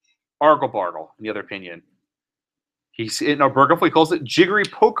 argle-bargle, in the other opinion. Berghoff, he calls it jiggery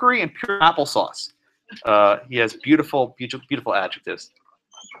pokery and pure applesauce. He has beautiful adjectives.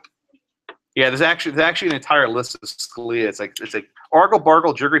 Yeah, there's actually an entire list of Scalia. It's like argle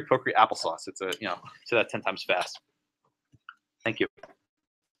bargle jiggery pokery applesauce. It's a say that 10 times fast. Thank you.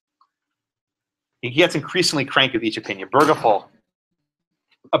 He gets increasingly cranky with each opinion. Berghoff,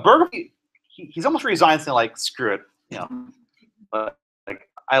 he's almost resigns to like screw it, like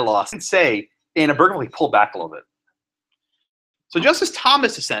I lost. I'd say in a Berghoff, he pulled back a little bit. So Justice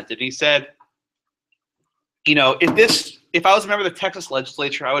Thomas dissented. He said, if I was a member of the Texas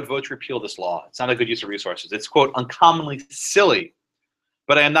legislature, I would vote to repeal this law. It's not a good use of resources. It's, quote, uncommonly silly,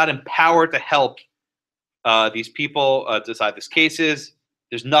 but I am not empowered to help these people decide these cases.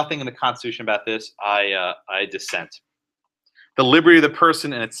 There's nothing in the Constitution about this. I dissent. The liberty of the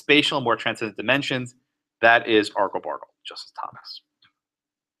person in its spatial and more transcendent dimensions, that is argle-bargle, Justice Thomas.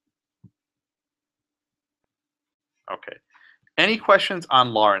 Okay. Any questions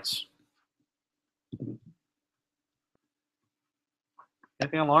on Lawrence?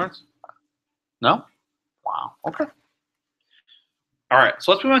 Anything on Lawrence? No? Wow. Okay. All right.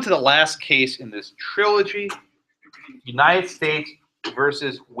 So let's move on to the last case in this trilogy, United States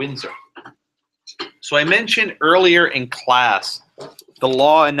versus Windsor. So I mentioned earlier in class the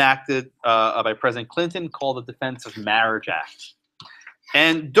law enacted by President Clinton called the Defense of Marriage Act.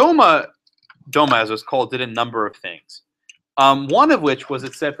 And DOMA, as it was called, did a number of things. One of which was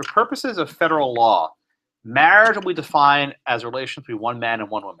it said for purposes of federal law, marriage will be defined as a relation between one man and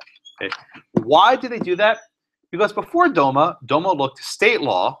one woman. Okay. Why did they do that? Because before DOMA looked to state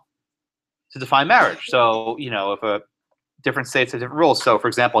law to define marriage. So, if different states have different rules. So, for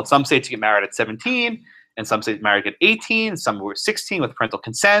example, in some states you get married at 17, and some states married at 18, some were 16 with parental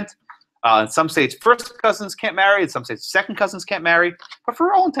consent. In some states, first cousins can't marry, in some states, second cousins can't marry. But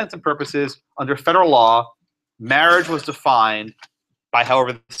for all intents and purposes, under federal law, marriage was defined by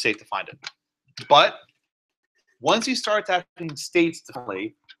however the state defined it. But once you start having states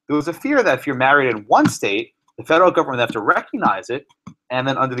differently, there was a fear that if you're married in one state, the federal government would have to recognize it, and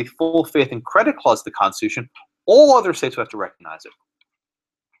then under the full faith and credit clause of the Constitution, all other states would have to recognize it.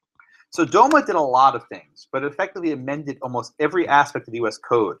 So DOMA did a lot of things, but it effectively amended almost every aspect of the U.S.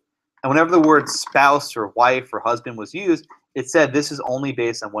 Code. And whenever the word spouse or wife or husband was used, it said this is only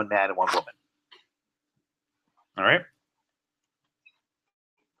based on one man and one woman. All right?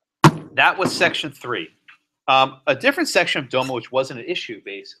 That was Section 3. A different section of DOMA, which wasn't an issue,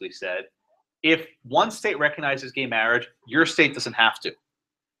 basically said, if one state recognizes gay marriage, your state doesn't have to.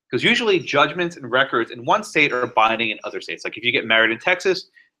 Because usually judgments and records in one state are binding in other states. Like if you get married in Texas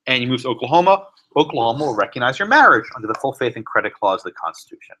and you move to Oklahoma, Oklahoma will recognize your marriage under the full faith and credit clause of the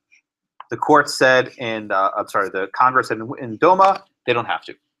Constitution. The court said the Congress said in DOMA, they don't have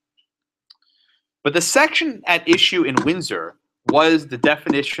to. But the section at issue in Windsor was the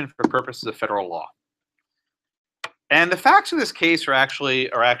definition for purposes of federal law. And the facts of this case are actually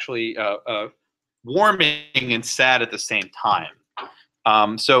warming and sad at the same time.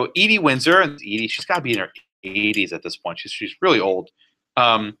 So Edie Windsor, and Edie, she's got to be in her 80s at this point. She's really old,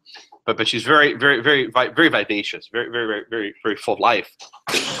 but she's very vivacious, very full of life.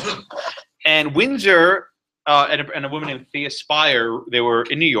 And Windsor and a woman named Thea Spire, they were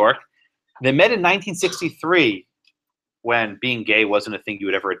in New York. They met in 1963, when being gay wasn't a thing you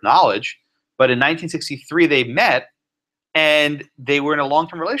would ever acknowledge. But in 1963, they met, and they were in a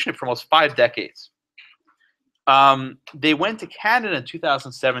long-term relationship for almost 5 decades. They went to Canada in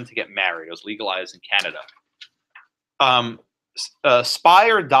 2007 to get married. It was legalized in Canada.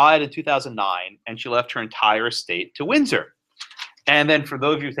 Spire died in 2009, and she left her entire estate to Windsor. And then for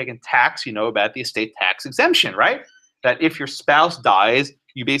those of you who've taken tax, you know about the estate tax exemption, right? That if your spouse dies,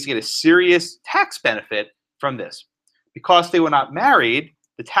 you basically get a serious tax benefit from this. Because they were not married,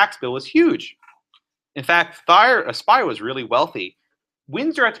 the tax bill was huge. In fact, Spire was really wealthy.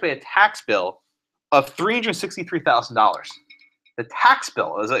 Windsor had to pay a tax bill of $363,000. The tax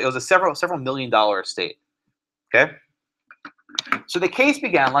bill, it was a several $1 million estate. Okay? So the case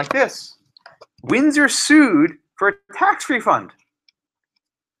began like this. Windsor sued for a tax refund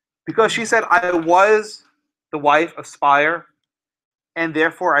because she said, I was the wife of Spire, and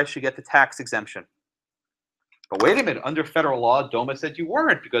therefore I should get the tax exemption. But wait a minute, under federal law, DOMA said you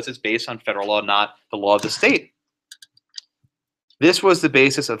weren't because it's based on federal law, not the law of the state. This was the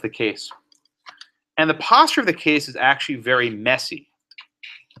basis of the case. And the posture of the case is actually very messy.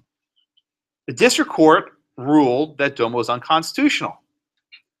 The district court ruled that DOMA was unconstitutional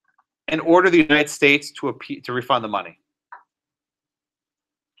and ordered the United States to refund the money.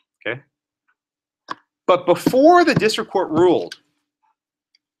 Okay? But before the district court ruled,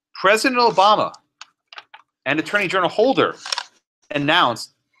 President Obama and Attorney General Holder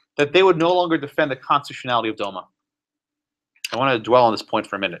announced that they would no longer defend the constitutionality of DOMA. I want to dwell on this point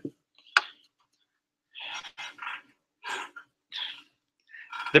for a minute.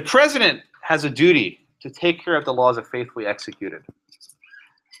 The president has a duty to take care of the laws are faithfully executed.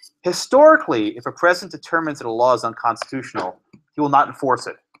 Historically, if a president determines that a law is unconstitutional, he will not enforce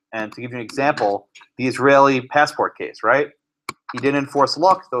it. And to give you an example, the Israeli passport case, right? He didn't enforce the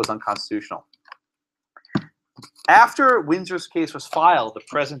law because it was unconstitutional. After Windsor's case was filed, the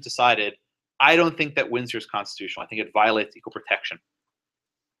president decided, I don't think that Windsor is constitutional. I think it violates equal protection.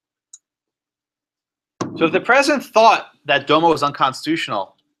 So if the president thought that DOMA was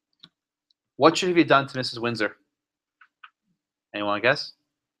unconstitutional, what should he have done to Mrs. Windsor? Anyone guess?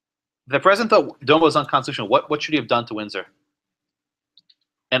 If the president thought DOMA was unconstitutional, what should he have done to Windsor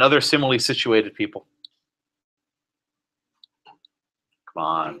and other similarly situated people? Come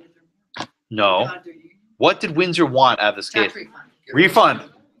on. No. What did Windsor want out of this case?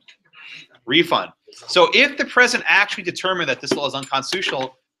 Refund. Refund. So if the president actually determined that this law is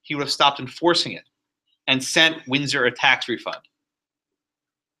unconstitutional, he would have stopped enforcing it and sent Windsor a tax refund.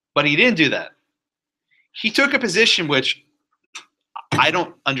 But he didn't do that. He took a position which I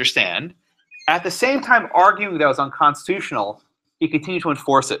don't understand. At the same time arguing that it was unconstitutional, he continued to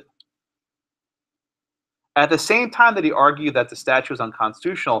enforce it. At the same time that he argued that the statute was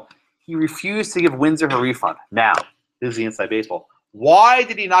unconstitutional, he refused to give Windsor her refund. Now, this is the inside baseball. Why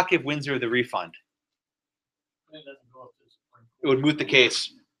did he not give Windsor the refund? It would moot the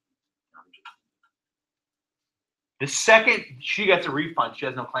case. The second she gets a refund, she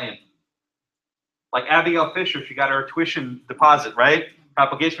has no claim. Like Abigail Fisher, she got her tuition deposit, right? Her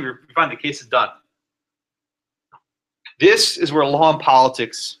application for refund, the case is done. This is where law and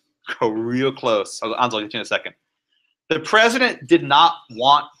politics go real close. Ansel, I'll get you in a second. The president did not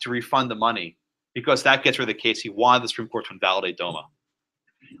want to refund the money because that gets rid of the case. He wanted the Supreme Court to invalidate DOMA.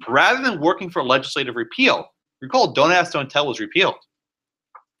 Rather than working for legislative repeal, recall Don't Ask, Don't Tell was repealed.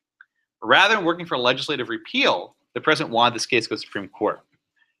 Rather than working for legislative repeal, the president wanted this case to go to the Supreme Court.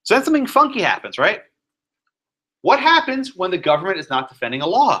 So then something funky happens, right? What happens when the government is not defending a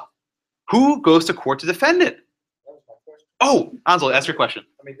law? Who goes to court to defend it? That was my question. Oh, Ansel, ask your question.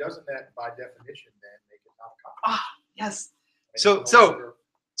 I mean, doesn't that by definition then make it not Ah, yes. constitutional?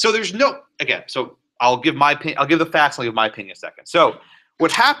 So there's no, again, so I'll give my opinion, I'll give the facts, I'll give my opinion in a second. So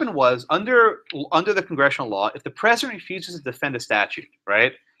what happened was under the congressional law, if the president refuses to defend a statute,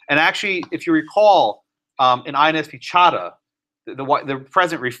 right? And actually, if you recall, in INS v. Chadha, the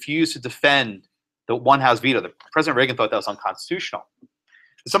president refused to defend the one-house veto. The President Reagan thought that was unconstitutional.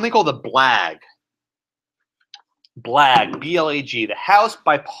 There's something called the BLAG. BLAG, B-L-A-G, the House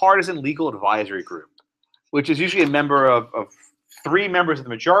Bipartisan Legal Advisory Group, which is usually a member of 3 members of the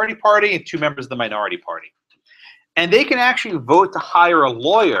majority party and 2 members of the minority party. And they can actually vote to hire a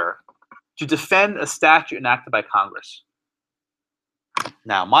lawyer to defend a statute enacted by Congress.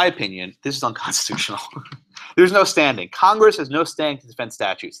 Now, in my opinion, this is unconstitutional. There's no standing. Congress has no standing to defend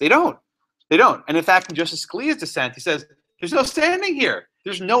statutes. They don't. They don't. And in fact, in Justice Scalia's dissent, he says, there's no standing here.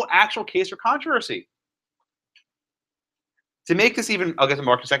 There's no actual case or controversy. To make this even, I'll get to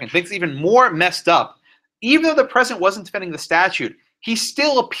Mark in a second, to make this even more messed up, even though the president wasn't defending the statute, he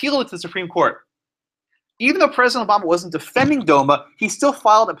still appealed it to the Supreme Court. Even though President Obama wasn't defending DOMA, he still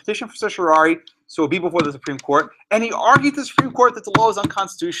filed a petition for certiorari, so it would be before the Supreme Court, and he argued to the Supreme Court that the law is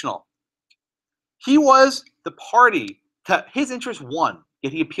unconstitutional. He was the party that his interest won,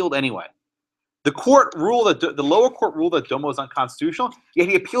 yet he appealed anyway. The court ruled that the lower court ruled that DOMA was unconstitutional, yet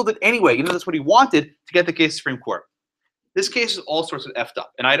he appealed it anyway. You know, that's what he wanted to get the case to the Supreme Court. This case is all sorts of effed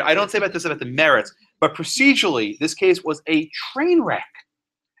up. And I don't say about this about the merits, but procedurally, this case was a train wreck.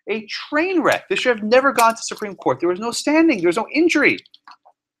 A train wreck. This should have never gone to Supreme Court. There was no standing. There was no injury.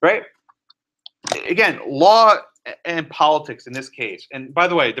 Right? Again, law and politics in this case. And by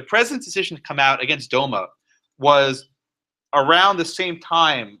the way, the president's decision to come out against DOMA was around the same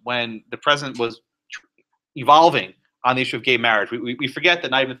time when the president was evolving on the issue of gay marriage. We forget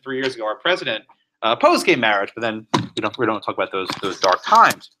that not even 3 years ago, our president opposed gay marriage, but then we don't talk about those dark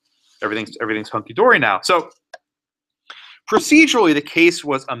times. Everything's hunky-dory now. So procedurally, the case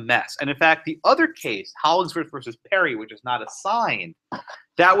was a mess. And in fact, the other case, Hollingsworth versus Perry, which is not assigned,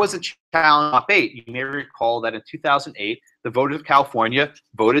 that was a challenge op 8. You may recall that in 2008, the voters of California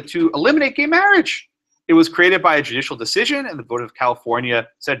voted to eliminate gay marriage. It was created by a judicial decision, and the voters of California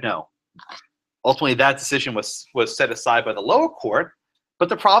said no. Ultimately, that decision was set aside by the lower court, but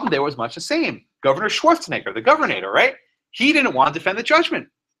the problem there was much the same. Governor Schwarzenegger, the governor, right? He didn't want to defend the judgment.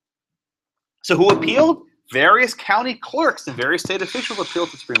 So who appealed? Various county clerks and various state officials appealed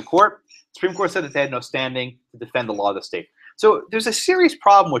to the Supreme Court. The Supreme Court said that they had no standing to defend the law of the state. So there's a serious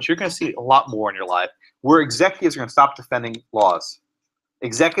problem, which you're going to see a lot more in your life, where executives are going to stop defending laws.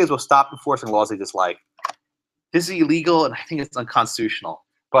 Executives will stop enforcing laws they dislike. This is illegal, and I think it's unconstitutional.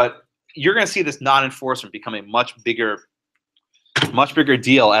 But you're going to see this non-enforcement become a much bigger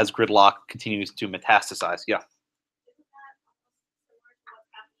deal as gridlock continues to metastasize. Yeah. Isn't that almost similar to what's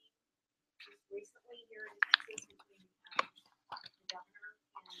happening just recently here in Texas between the governor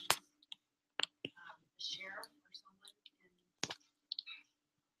and the sheriff or someone in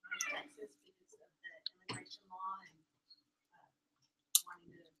Texas because of the immigration law and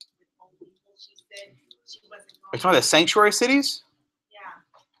wanting to withhold people? She said she wasn't going. It's one of the sanctuary cities? Yeah,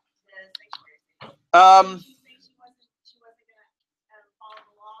 the sanctuary cities.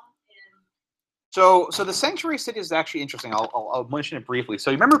 So the sanctuary city is actually interesting. I'll mention it briefly. So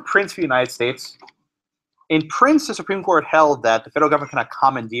you remember Prince of the United States? In Prince, the Supreme Court held that the federal government cannot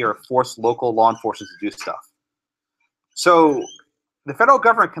commandeer or force local law enforcement to do stuff. So the federal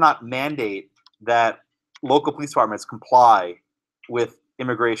government cannot mandate that local police departments comply with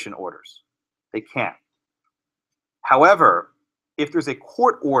immigration orders. They can't. However, if there's a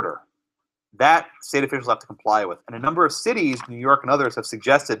court order, that state officials have to comply with. And a number of cities, New York and others, have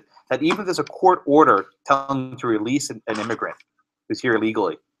suggested that even if there's a court order telling them to release an immigrant who's here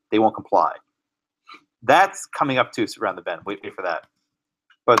illegally, they won't comply. That's coming up too around the bend. Wait for that.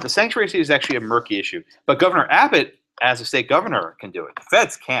 But the sanctuary city is actually a murky issue. But Governor Abbott, as a state governor, can do it. The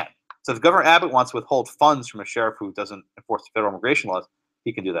feds can't. So if Governor Abbott wants to withhold funds from a sheriff who doesn't enforce federal immigration laws,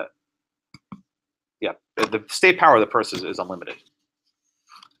 he can do that. Yeah, the state power of the purse is unlimited.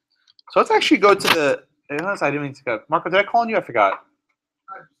 So let's actually go to the. I didn't mean to go. Marco, did I call on you? I forgot.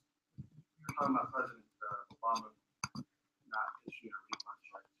 You're talking about President Obama not issuing a refund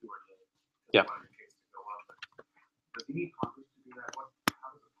check to her to Yeah. allow your case to go up. Does he need Congress to do that?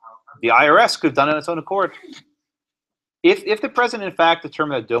 The IRS could have done it on its own accord. If the president, in fact,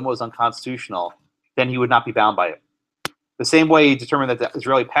 determined that DOMA was unconstitutional, then he would not be bound by it. The same way he determined that the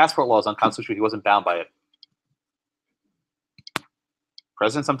Israeli passport law is unconstitutional, he wasn't bound by it.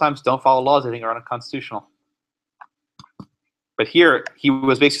 Presidents sometimes don't follow laws they think are unconstitutional. But here, he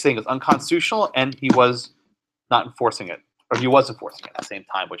was basically saying it was unconstitutional, and he was not enforcing it. Or he was enforcing it at the same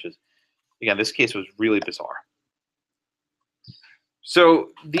time, which is, again, this case was really bizarre. So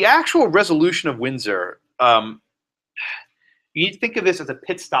the actual resolution of Windsor, you need to think of this as a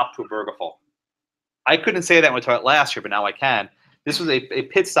pit stop to a burgerful. I couldn't say that when we talked last year, but now I can. This was a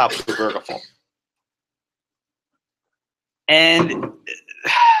pit stop to a burgerful. And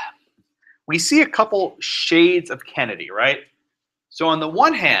we see a couple shades of Kennedy, right? So on the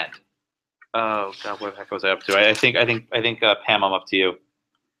one hand, oh God, what the heck was I up to? I think Pam, I'm up to you.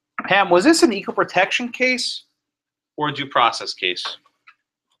 Pam, was this an equal protection case or a due process case?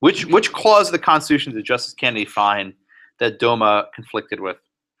 Which clause of the Constitution did Justice Kennedy find that DOMA conflicted with?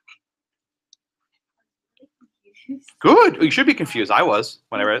 Good. You should be confused. I was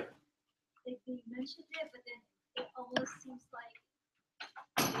when I read it. They mentioned it, but then it almost seems like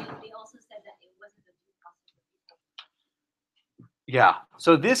they also said that it wasn't a due process. Yeah.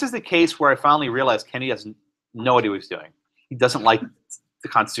 So this is the case where I finally realized Kennedy has no idea what he's doing. He doesn't like the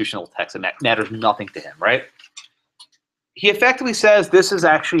constitutional text. It matters nothing to him, right? He effectively says this is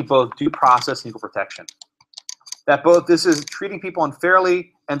actually both due process and equal protection. That both this is treating people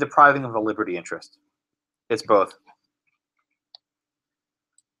unfairly and depriving them of a liberty interest. It's both.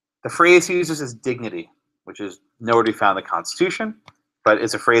 The phrase he uses is dignity, which is nowhere to be found in the Constitution, but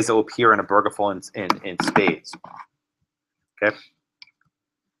it's a phrase that will appear in a Burgerful in spades. Okay?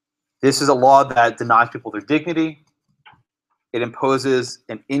 This is a law that denies people their dignity. It imposes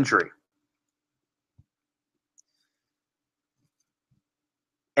an injury.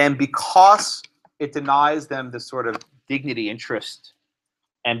 And because it denies them this sort of dignity interest,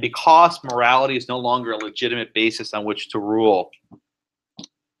 and because morality is no longer a legitimate basis on which to rule,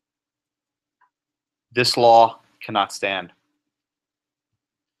 this law cannot stand.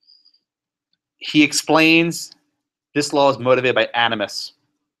 He explains this law is motivated by animus.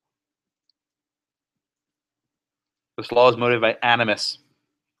 This law is motivated by animus.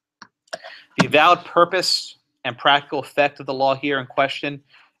 The avowed purpose and practical effect of the law here in question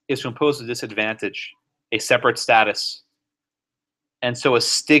is to impose a disadvantage, a separate status, and so a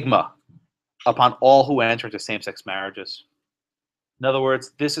stigma upon all who enter into same-sex marriages. In other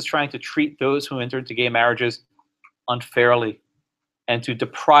words, this is trying to treat those who enter into gay marriages unfairly and to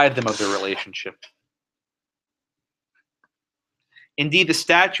deprive them of their relationship. Indeed, the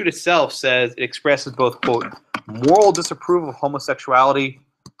statute itself says it expresses both, quote, moral disapproval of homosexuality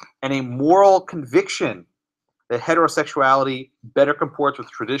and a moral conviction that heterosexuality better comports with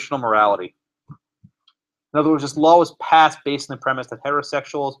traditional morality. In other words, this law was passed based on the premise that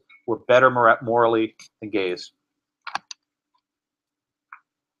heterosexuals were better morally than gays.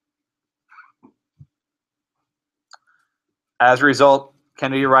 As a result,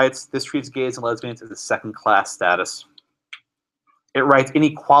 Kennedy writes, this treats gays and lesbians as a second-class status. It writes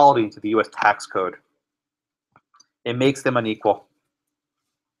inequality into the U.S. tax code. It makes them unequal.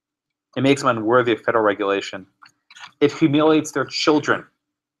 It makes them unworthy of federal regulation. It humiliates their children,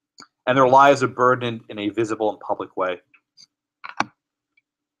 and their lives are burdened in a visible and public way.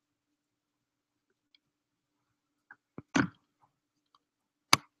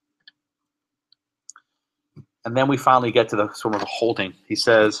 And then we finally get to the sort of the holding. He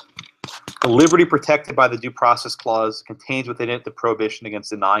says, the liberty protected by the Due Process Clause contains within it the prohibition against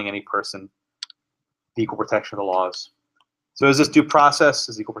denying any person the equal protection of the laws. So is this due process?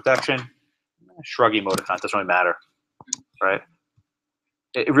 Is equal protection? Shrug emoticon. It doesn't really matter, right?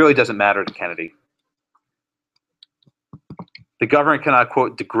 It really doesn't matter to Kennedy. The government cannot,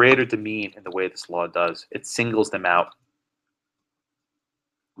 quote, degrade or demean in the way this law does. It singles them out.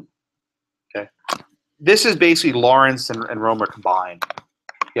 Okay. This is basically Lawrence and Romer combined.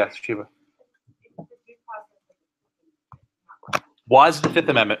 Yes, Shiva. Was the Fifth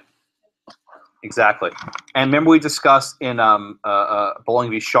Amendment. Exactly. And remember we discussed in Bowling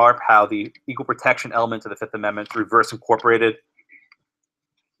v. Sharp how the equal protection element of the Fifth Amendment is reverse incorporated.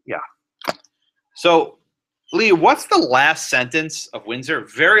 Yeah. So, Lee, what's the last sentence of Windsor?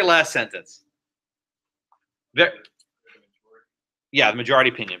 Very last sentence. Yeah, the majority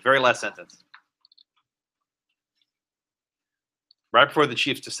opinion. Very last sentence. Right before the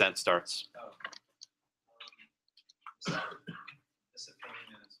Chief's dissent starts.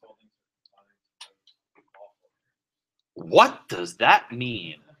 What does that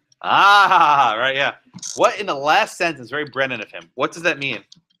mean? Ah, right, yeah. What in the last sentence, very Brennan of him, what does that mean?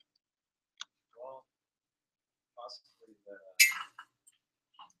 Well, possibly that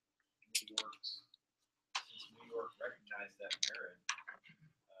since New York recognized that merit,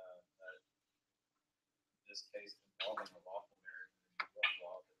 that in this case involving a lawful marriage in the New York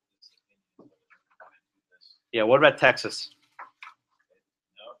law, that this opinion is going to this. Yeah, what about Texas?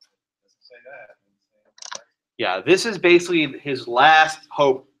 No, it doesn't say that. Yeah, this is basically his last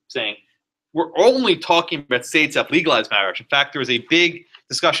hope, saying, we're only talking about states that have legalized marriage. In fact, there was a big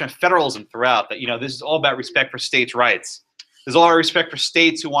discussion of federalism throughout that, this is all about respect for states' rights. There's all about respect for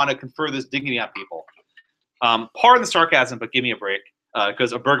states who want to confer this dignity on people. Pardon the sarcasm, but give me a break,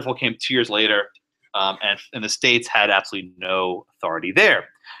 because Obergefell came 2 years later. and the states had absolutely no authority there.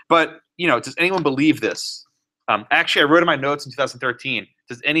 But does anyone believe this? Actually, I wrote in my notes in 2013.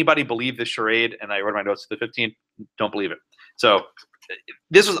 Does anybody believe this charade? And I wrote in my notes to the 15. Don't believe it. So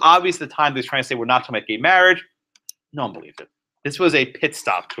this was obvious at the time. They was trying to say we're not talking about gay marriage. No one believed it. This was a pit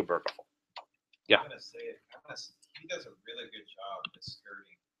stop to a Bergefell. Yeah. I'm gonna say it. He does a really good job of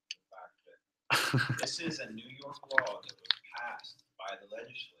skirting the fact that this is a New York law that was passed by the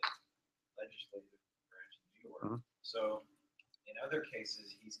legislative branch of New York. Mhm. So in other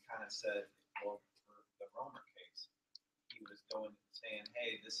cases, he's kind of said, well, for the Romer case, he was saying,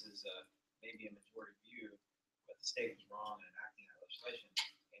 hey, this is maybe a majority view, but the state was wrong in enacting that legislation.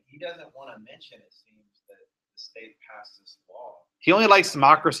 And he doesn't want to mention, it seems, that the state passed this law. He only likes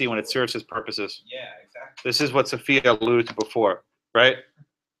democracy when it serves his purposes. Yeah, exactly. This is what Sophia alluded to before, right?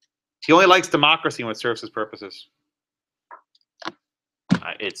 He only likes democracy when it serves his purposes.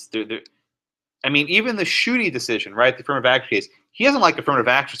 I mean, even the Schuette decision, right, the affirmative action case, he doesn't like affirmative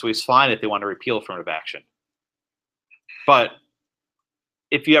action, so he's fine if they want to repeal affirmative action. But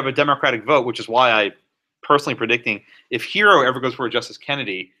if you have a Democratic vote, which is why I personally predicting, if Hero ever goes for Justice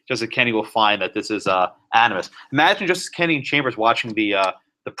Kennedy will find that this is animus. Imagine Justice Kennedy in chambers watching the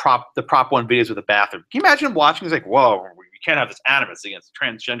Prop 1 videos with the bathroom. Can you imagine him watching? He's like, whoa, we can't have this animus against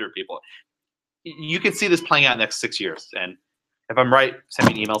transgender people. You can see this playing out in the next 6 years. And if I'm right, send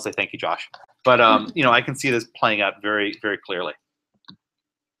me an email, say thank you, Josh. But I can see this playing out very, very clearly.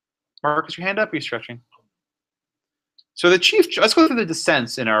 Marcus, your hand up? Or are you stretching? So the chief, let's go through the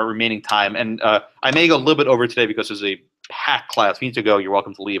dissents in our remaining time. And I may go a little bit over today because there's a packed class. We need to go. You're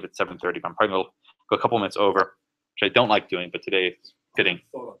welcome to leave at 7:30. But I'm probably going to go a couple minutes over, which I don't like doing, but today it's fitting.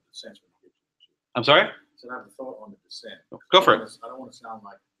 I'm sorry? So I have a thought on the dissent. Go for it. I don't want to sound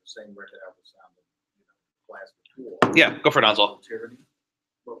like the same record I was sounding, class before. Yeah, go for it, Ansel. Tyranny.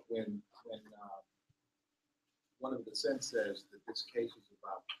 But when one of the dissent says that this case is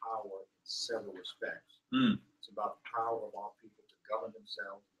about power in several respects. It's about the power of our people to govern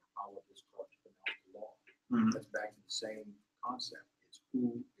themselves and the power of this court to pronounce the law. That's back to the same concept. It's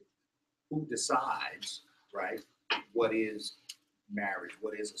who decides, right, what is marriage,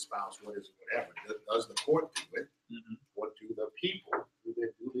 what is a spouse, what is whatever. Does the court do it? What do the people, do the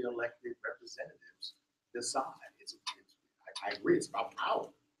duly elected representatives decide? I agree, it's about power.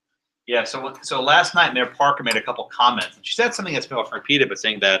 Yeah, so last night Mayor Parker made a couple comments. And she said something that's been often repeated, but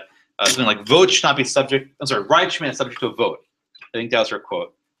saying that something like votes should not be subject, rights should not be subject to a vote. I think that was her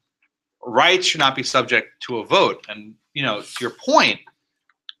quote. Rights should not be subject to a vote. And, to your point,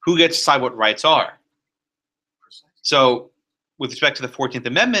 who gets to decide what rights are? So with respect to the 14th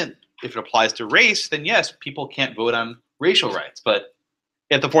Amendment, if it applies to race, then yes, people can't vote on racial rights. But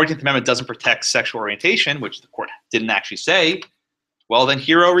if the 14th Amendment doesn't protect sexual orientation, which the court didn't actually say, well, then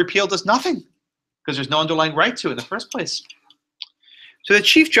Hero repeal does nothing because there's no underlying right to it in the first place. So the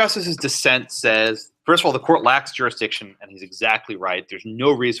Chief Justice's dissent says, first of all, the court lacks jurisdiction, and he's exactly right. There's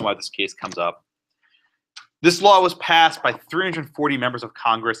no reason why this case comes up. This law was passed by 340 members of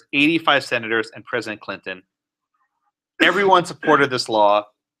Congress, 85 senators, and President Clinton. Everyone supported this law.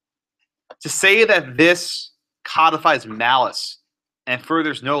 To say that this codifies malice and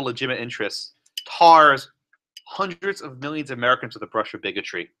furthers no legitimate interests tars hundreds of millions of Americans with a brush of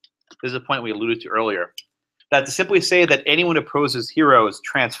bigotry. This is a point we alluded to earlier. That to simply say that anyone who opposes Hero is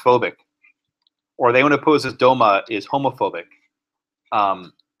transphobic, or anyone who opposes DOMA is homophobic,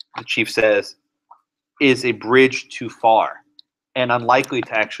 the chief says, is a bridge too far and unlikely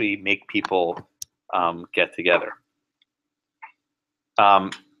to actually make people get together.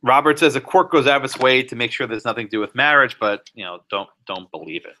 Robert says the court goes out of its way to make sure there's nothing to do with marriage, but don't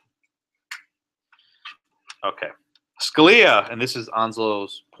believe it. Okay. Scalia, and this is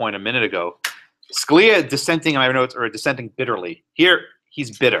Anselo's point a minute ago. Scalia dissenting in my notes, or dissenting bitterly. Here,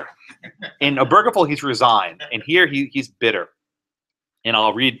 he's bitter. In Obergefell, he's resigned. And here, he's bitter. And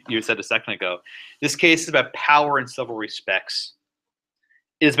I'll read, you said a second ago. This case is about power in several respects.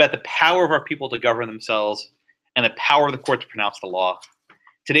 It is about the power of our people to govern themselves and the power of the court to pronounce the law.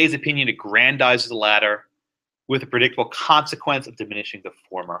 Today's opinion aggrandizes the latter with the predictable consequence of diminishing the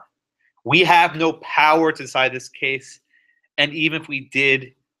former. We have no power to decide this case, and even if we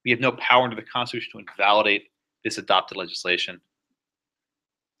did, we have no power under the Constitution to invalidate this adopted legislation.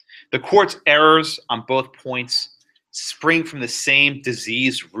 The court's errors on both points spring from the same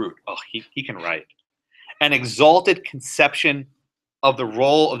diseased root. Oh, he can write. An exalted conception of the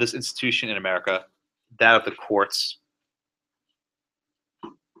role of this institution in America, that of the courts.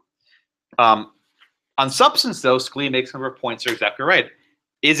 On substance, though, Scalia makes a number of points that are exactly right.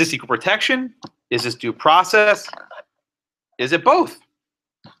 Is this equal protection? Is this due process? Is it both?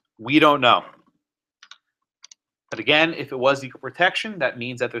 We don't know. But again, if it was equal protection, that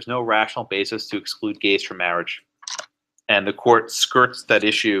means that there's no rational basis to exclude gays from marriage. And the court skirts that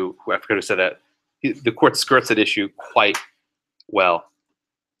issue, I forgot who said that, the court skirts that issue quite well.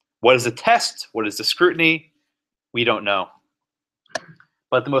 What is the test? What is the scrutiny? We don't know.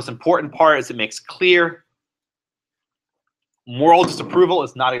 But the most important part is it makes clear moral disapproval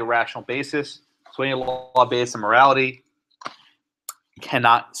is not a rational basis. So any law based on morality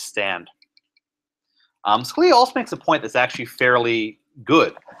cannot stand. Scalia also makes a point that's actually fairly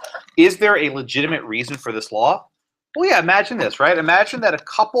good. Is there a legitimate reason for this law? Well, yeah, imagine this, right? Imagine that a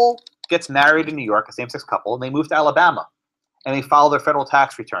couple gets married in New York, a same-sex couple, and they move to Alabama, and they file their federal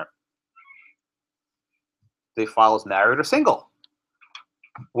tax return. They file as married or single.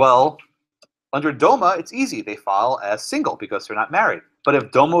 Well, under DOMA, it's easy. They file as single because they're not married. But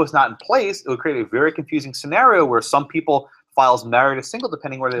if DOMA is not in place, it would create a very confusing scenario where some people file as married or single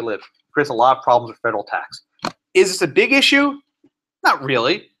depending where they live. It creates a lot of problems with federal tax. Is this a big issue? Not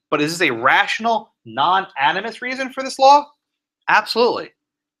really. But is this a rational, non-animus reason for this law? Absolutely.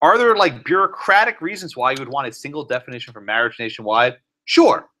 Are there like bureaucratic reasons why you would want a single definition for marriage nationwide?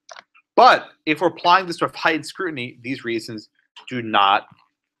 Sure. But if we're applying this sort of heightened scrutiny, these reasons do not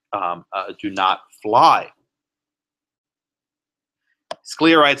fly.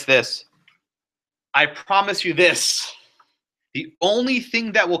 Scalia writes this: I promise you this, the only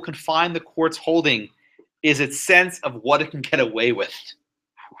thing that will confine the court's holding is its sense of what it can get away with.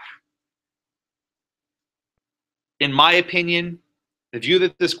 In my opinion, the view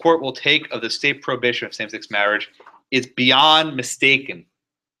that this court will take of the state prohibition of same-sex marriage is beyond mistaken,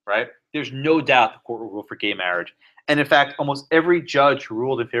 right? There's no doubt the court will rule for gay marriage. And in fact, almost every judge who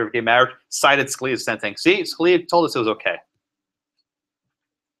ruled in favor of gay marriage cited Scalia's sentencing. See, Scalia told us it was okay.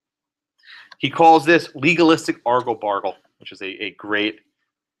 He calls this legalistic argle-bargle, which is a great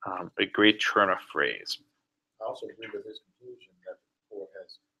turn of phrase. I also agree with his conclusion that the court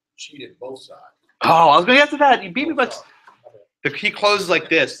has cheated both sides. Oh, I was going to get to that. You beat me, but he closes like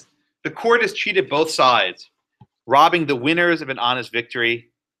this. The court has cheated both sides, robbing the winners of an honest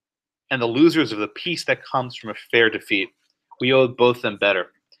victory and the losers of the peace that comes from a fair defeat. We owe both of them better.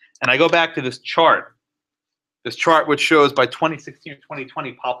 And I go back to this chart which shows by 2016 or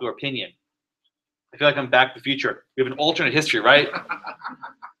 2020 popular opinion. I feel like I'm back to the future. We have an alternate history, right?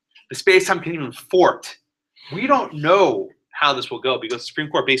 The space-time continuum forked. We don't know how this will go because the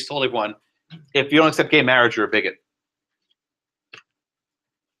Supreme Court basically told everyone, if you don't accept gay marriage, you're a bigot.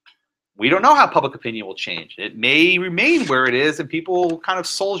 We don't know how public opinion will change. It may remain where it is, and people will kind of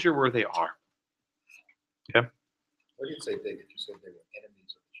soldier where they are. Okay. What did you say, bigot? You said they were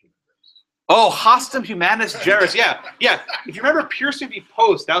enemies of the human race. Oh, hostum humanus generis. Yeah. If you remember Pearson v.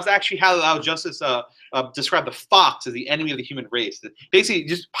 Post, that was actually how Justice described the fox as the enemy of the human race. Basically,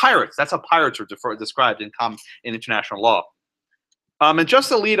 just pirates. That's how pirates are described in international law. And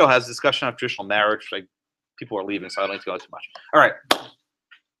Justice Alito has a discussion of traditional marriage. Like, people are leaving, so I don't need to go too much. All right.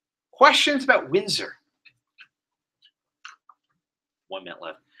 Questions about Windsor? 1 minute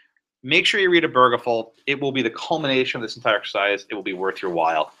left. Make sure you read a Bergefell. It will be the culmination of this entire exercise. It will be worth your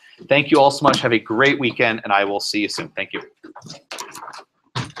while. Thank you all so much. Have a great weekend, and I will see you soon. Thank you.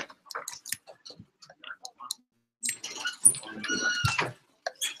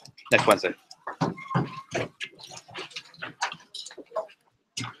 Next Wednesday.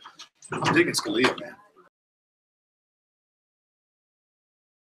 I'm digging Scalia, man.